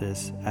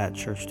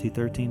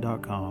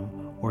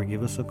office@church213.com or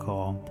give us a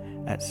call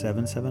at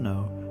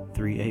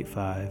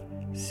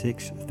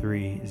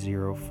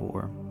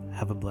 770-385-6304.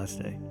 Have a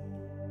blessed day.